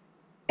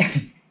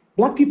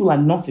 Black people are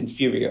not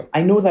inferior.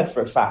 I know that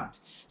for a fact.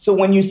 So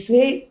when you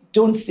say,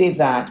 don't say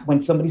that when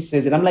somebody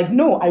says it, I'm like,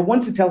 no, I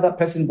want to tell that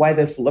person why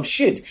they're full of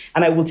shit.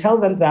 And I will tell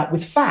them that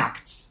with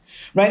facts,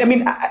 right? I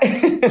mean,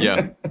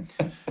 yeah.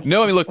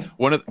 No, I mean, look,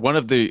 one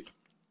of the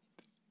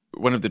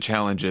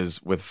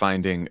challenges with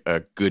finding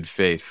a good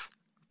faith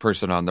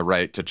person on the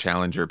right to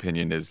challenge your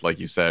opinion is, like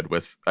you said,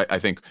 I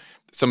think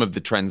some of the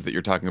trends that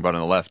you're talking about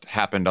on the left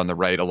happened on the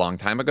right a long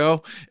time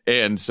ago.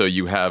 And so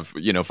you have,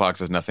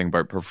 Fox is nothing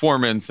but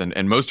performance,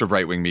 and most of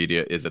right-wing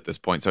media is at this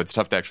point. So it's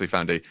tough to actually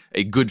find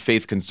a good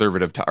faith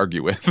conservative to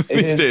argue with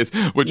these days,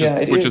 which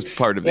is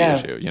part of the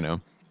issue,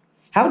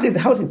 How did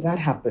that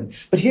happen?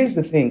 But here's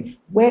the thing.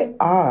 Where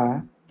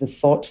are the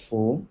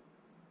thoughtful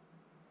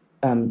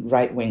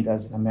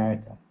right-wingers in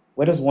America?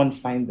 Where does one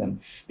find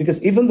them?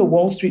 Because even the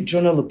Wall Street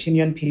Journal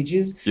opinion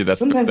pages,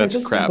 sometimes I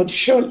just crap. Think, but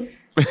sure...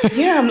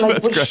 Yeah, I'm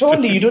like, but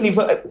surely you don't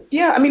even...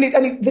 Yeah, I mean,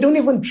 they don't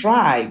even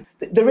try.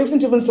 There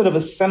isn't even sort of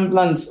a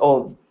semblance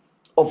of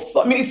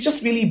thought. I mean, it's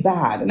just really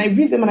bad. And I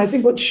read them and I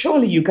think, but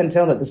surely you can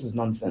tell that this is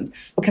nonsense.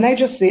 But can I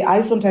just say,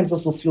 I sometimes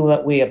also feel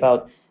that way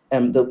about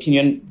the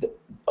opinion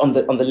on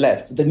the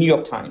left, the New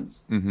York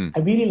Times. Mm-hmm. I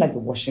really like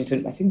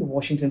I think the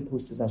Washington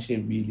Post is actually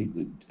really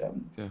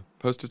good.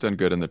 Post has done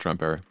good in the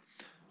Trump era.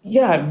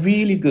 Yeah,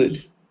 really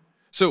good.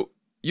 So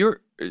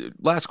your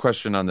last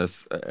question on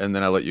this, and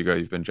then I'll let you go.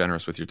 You've been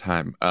generous with your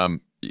time.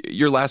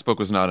 Your last book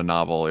was not a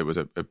novel. It was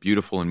a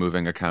beautiful and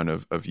moving account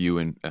of you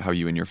and how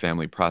you and your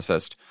family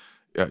processed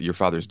your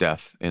father's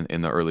death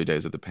in the early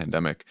days of the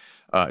pandemic.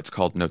 It's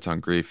called Notes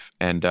on Grief.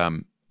 And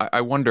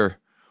I wonder,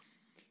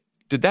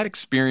 did that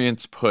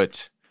experience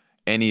put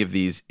any of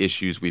these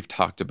issues we've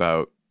talked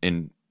about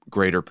in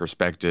greater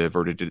perspective,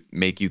 or did it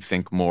make you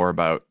think more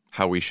about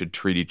how we should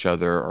treat each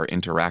other or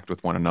interact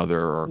with one another,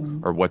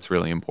 or what's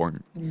really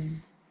important?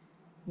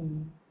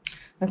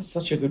 That's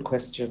such a good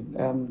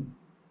question.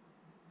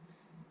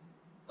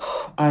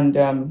 And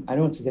I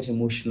don't want to get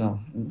emotional.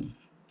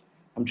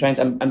 I'm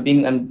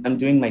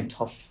doing my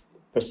tough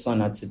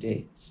persona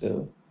today.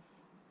 So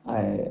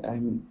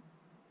I'm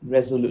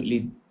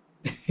resolutely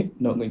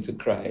not going to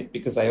cry,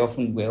 because I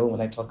often will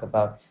when I talk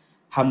about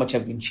how much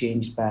I've been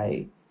changed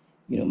by,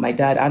 my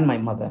dad and my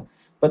mother.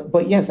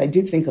 But yes, I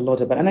did think a lot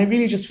about it. And I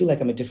really just feel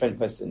like I'm a different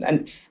person.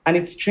 And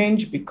it's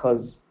strange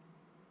because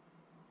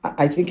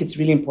I think it's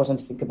really important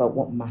to think about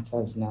what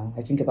matters now.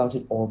 I think about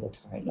it all the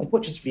time. Like,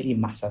 what just really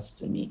matters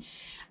to me?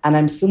 And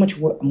I'm so much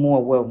more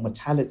aware of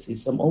mortality.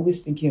 So I'm always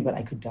thinking about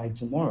I could die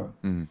tomorrow.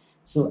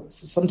 So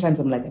sometimes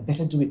I'm like, I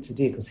better do it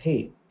today because,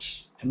 hey,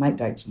 I might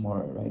die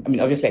tomorrow, right? I mean,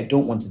 obviously, I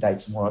don't want to die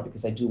tomorrow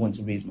because I do want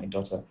to raise my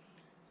daughter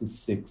who's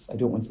 6. I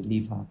don't want to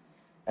leave her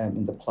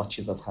in the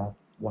clutches of her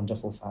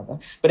wonderful father.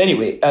 But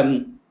anyway,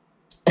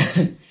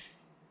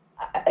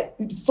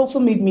 it's also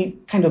made me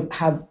kind of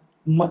have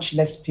much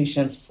less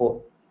patience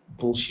for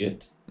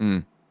bullshit.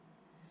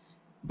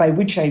 By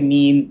which I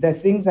mean, there are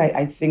things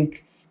I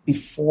think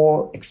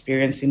before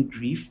experiencing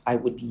grief, I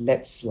would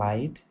let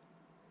slide.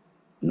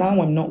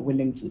 Now I'm not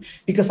willing to,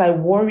 because I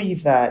worry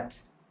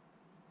that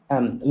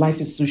life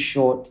is so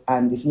short,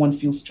 and if one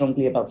feels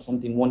strongly about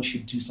something, one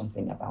should do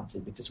something about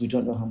it, because we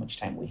don't know how much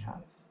time we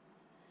have.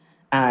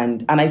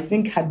 And I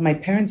think had my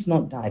parents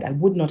not died, I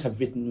would not have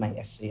written my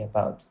essay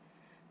about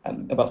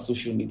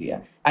social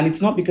media. And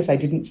it's not because I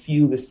didn't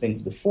feel these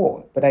things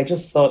before, but I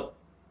just thought,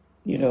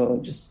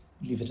 just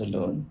leave it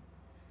alone.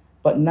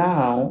 But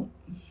now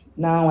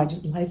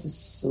life is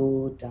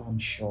so damn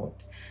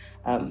short.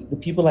 The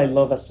people I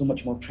love are so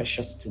much more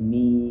precious to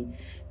me.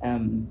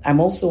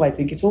 I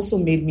think it's also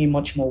made me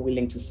much more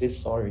willing to say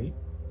sorry.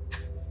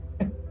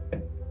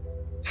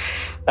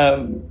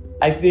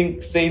 I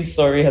think saying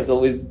sorry has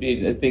always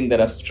been a thing that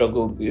I've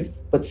struggled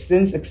with. But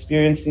since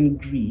experiencing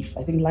grief,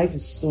 I think life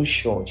is so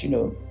short,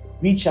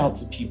 reach out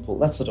to people,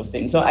 that sort of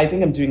thing. So I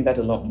think I'm doing that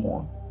a lot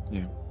more.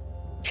 Yeah.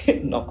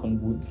 Knock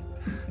on wood.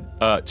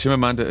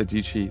 Chimamanda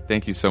Adichie,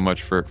 thank you so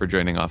much for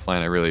joining Offline.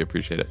 I really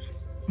appreciate it.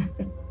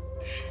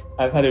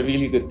 I've had a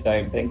really good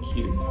time. Thank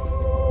you.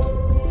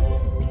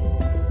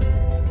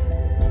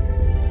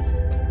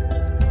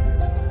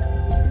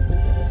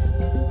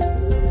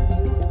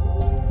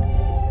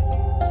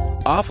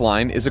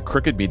 Offline is a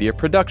Crooked Media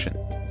production.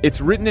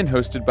 It's written and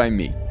hosted by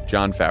me,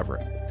 John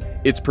Favreau.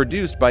 It's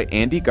produced by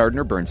Andy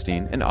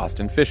Gardner-Bernstein and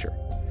Austin Fisher.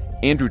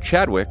 Andrew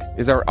Chadwick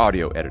is our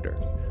audio editor.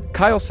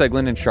 Kyle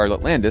Seglin and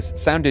Charlotte Landis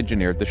sound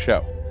engineered the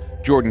show.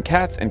 Jordan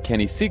Katz and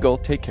Kenny Siegel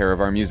take care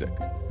of our music.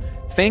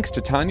 Thanks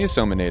to Tanya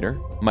Sominator,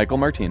 Michael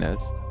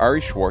Martinez,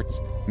 Ari Schwartz,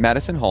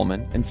 Madison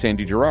Hallman, and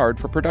Sandy Gerard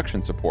for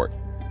production support.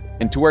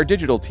 And to our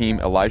digital team,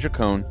 Elijah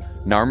Cohn,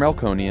 Nar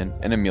Melkonian,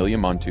 and Amelia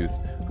Montooth,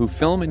 who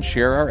film and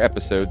share our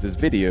episodes as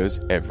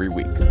videos every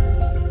week.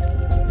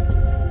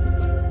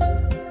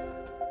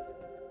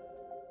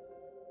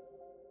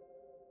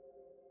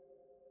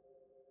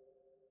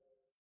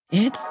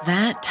 It's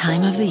that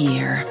time of the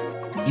year.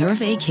 Your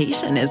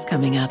vacation is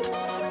coming up.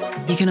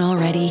 You can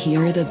already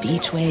hear the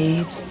beach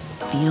waves,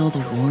 feel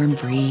the warm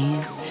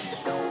breeze,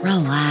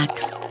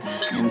 relax,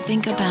 and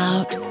think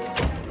about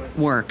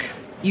work.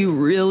 You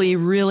really,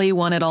 really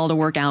want it all to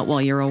work out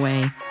while you're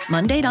away.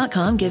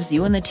 Monday.com gives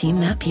you and the team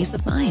that peace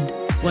of mind.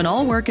 When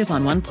all work is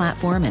on one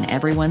platform and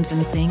everyone's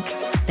in sync,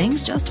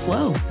 things just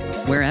flow.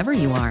 Wherever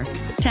you are,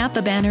 tap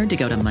the banner to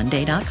go to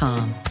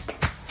Monday.com.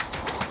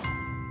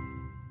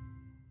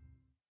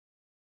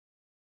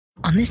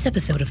 On this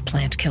episode of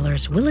Plant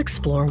Killers, we'll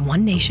explore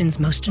one nation's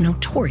most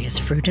notorious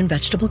fruit and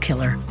vegetable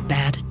killer,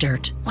 bad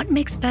dirt. What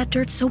makes bad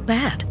dirt so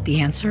bad?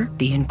 The answer?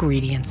 The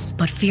ingredients.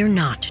 But fear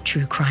not,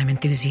 true crime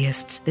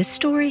enthusiasts. This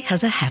story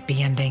has a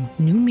happy ending.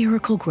 New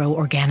Miracle-Gro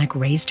organic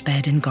raised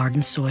bed and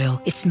garden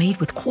soil. It's made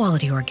with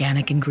quality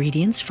organic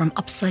ingredients from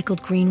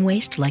upcycled green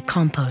waste like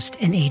compost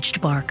and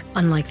aged bark.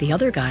 Unlike the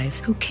other guys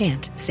who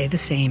can't say the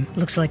same.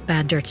 Looks like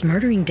bad dirt's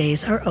murdering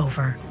days are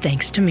over,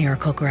 thanks to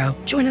Miracle-Gro.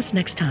 Join us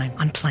next time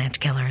on Plant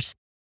Killers.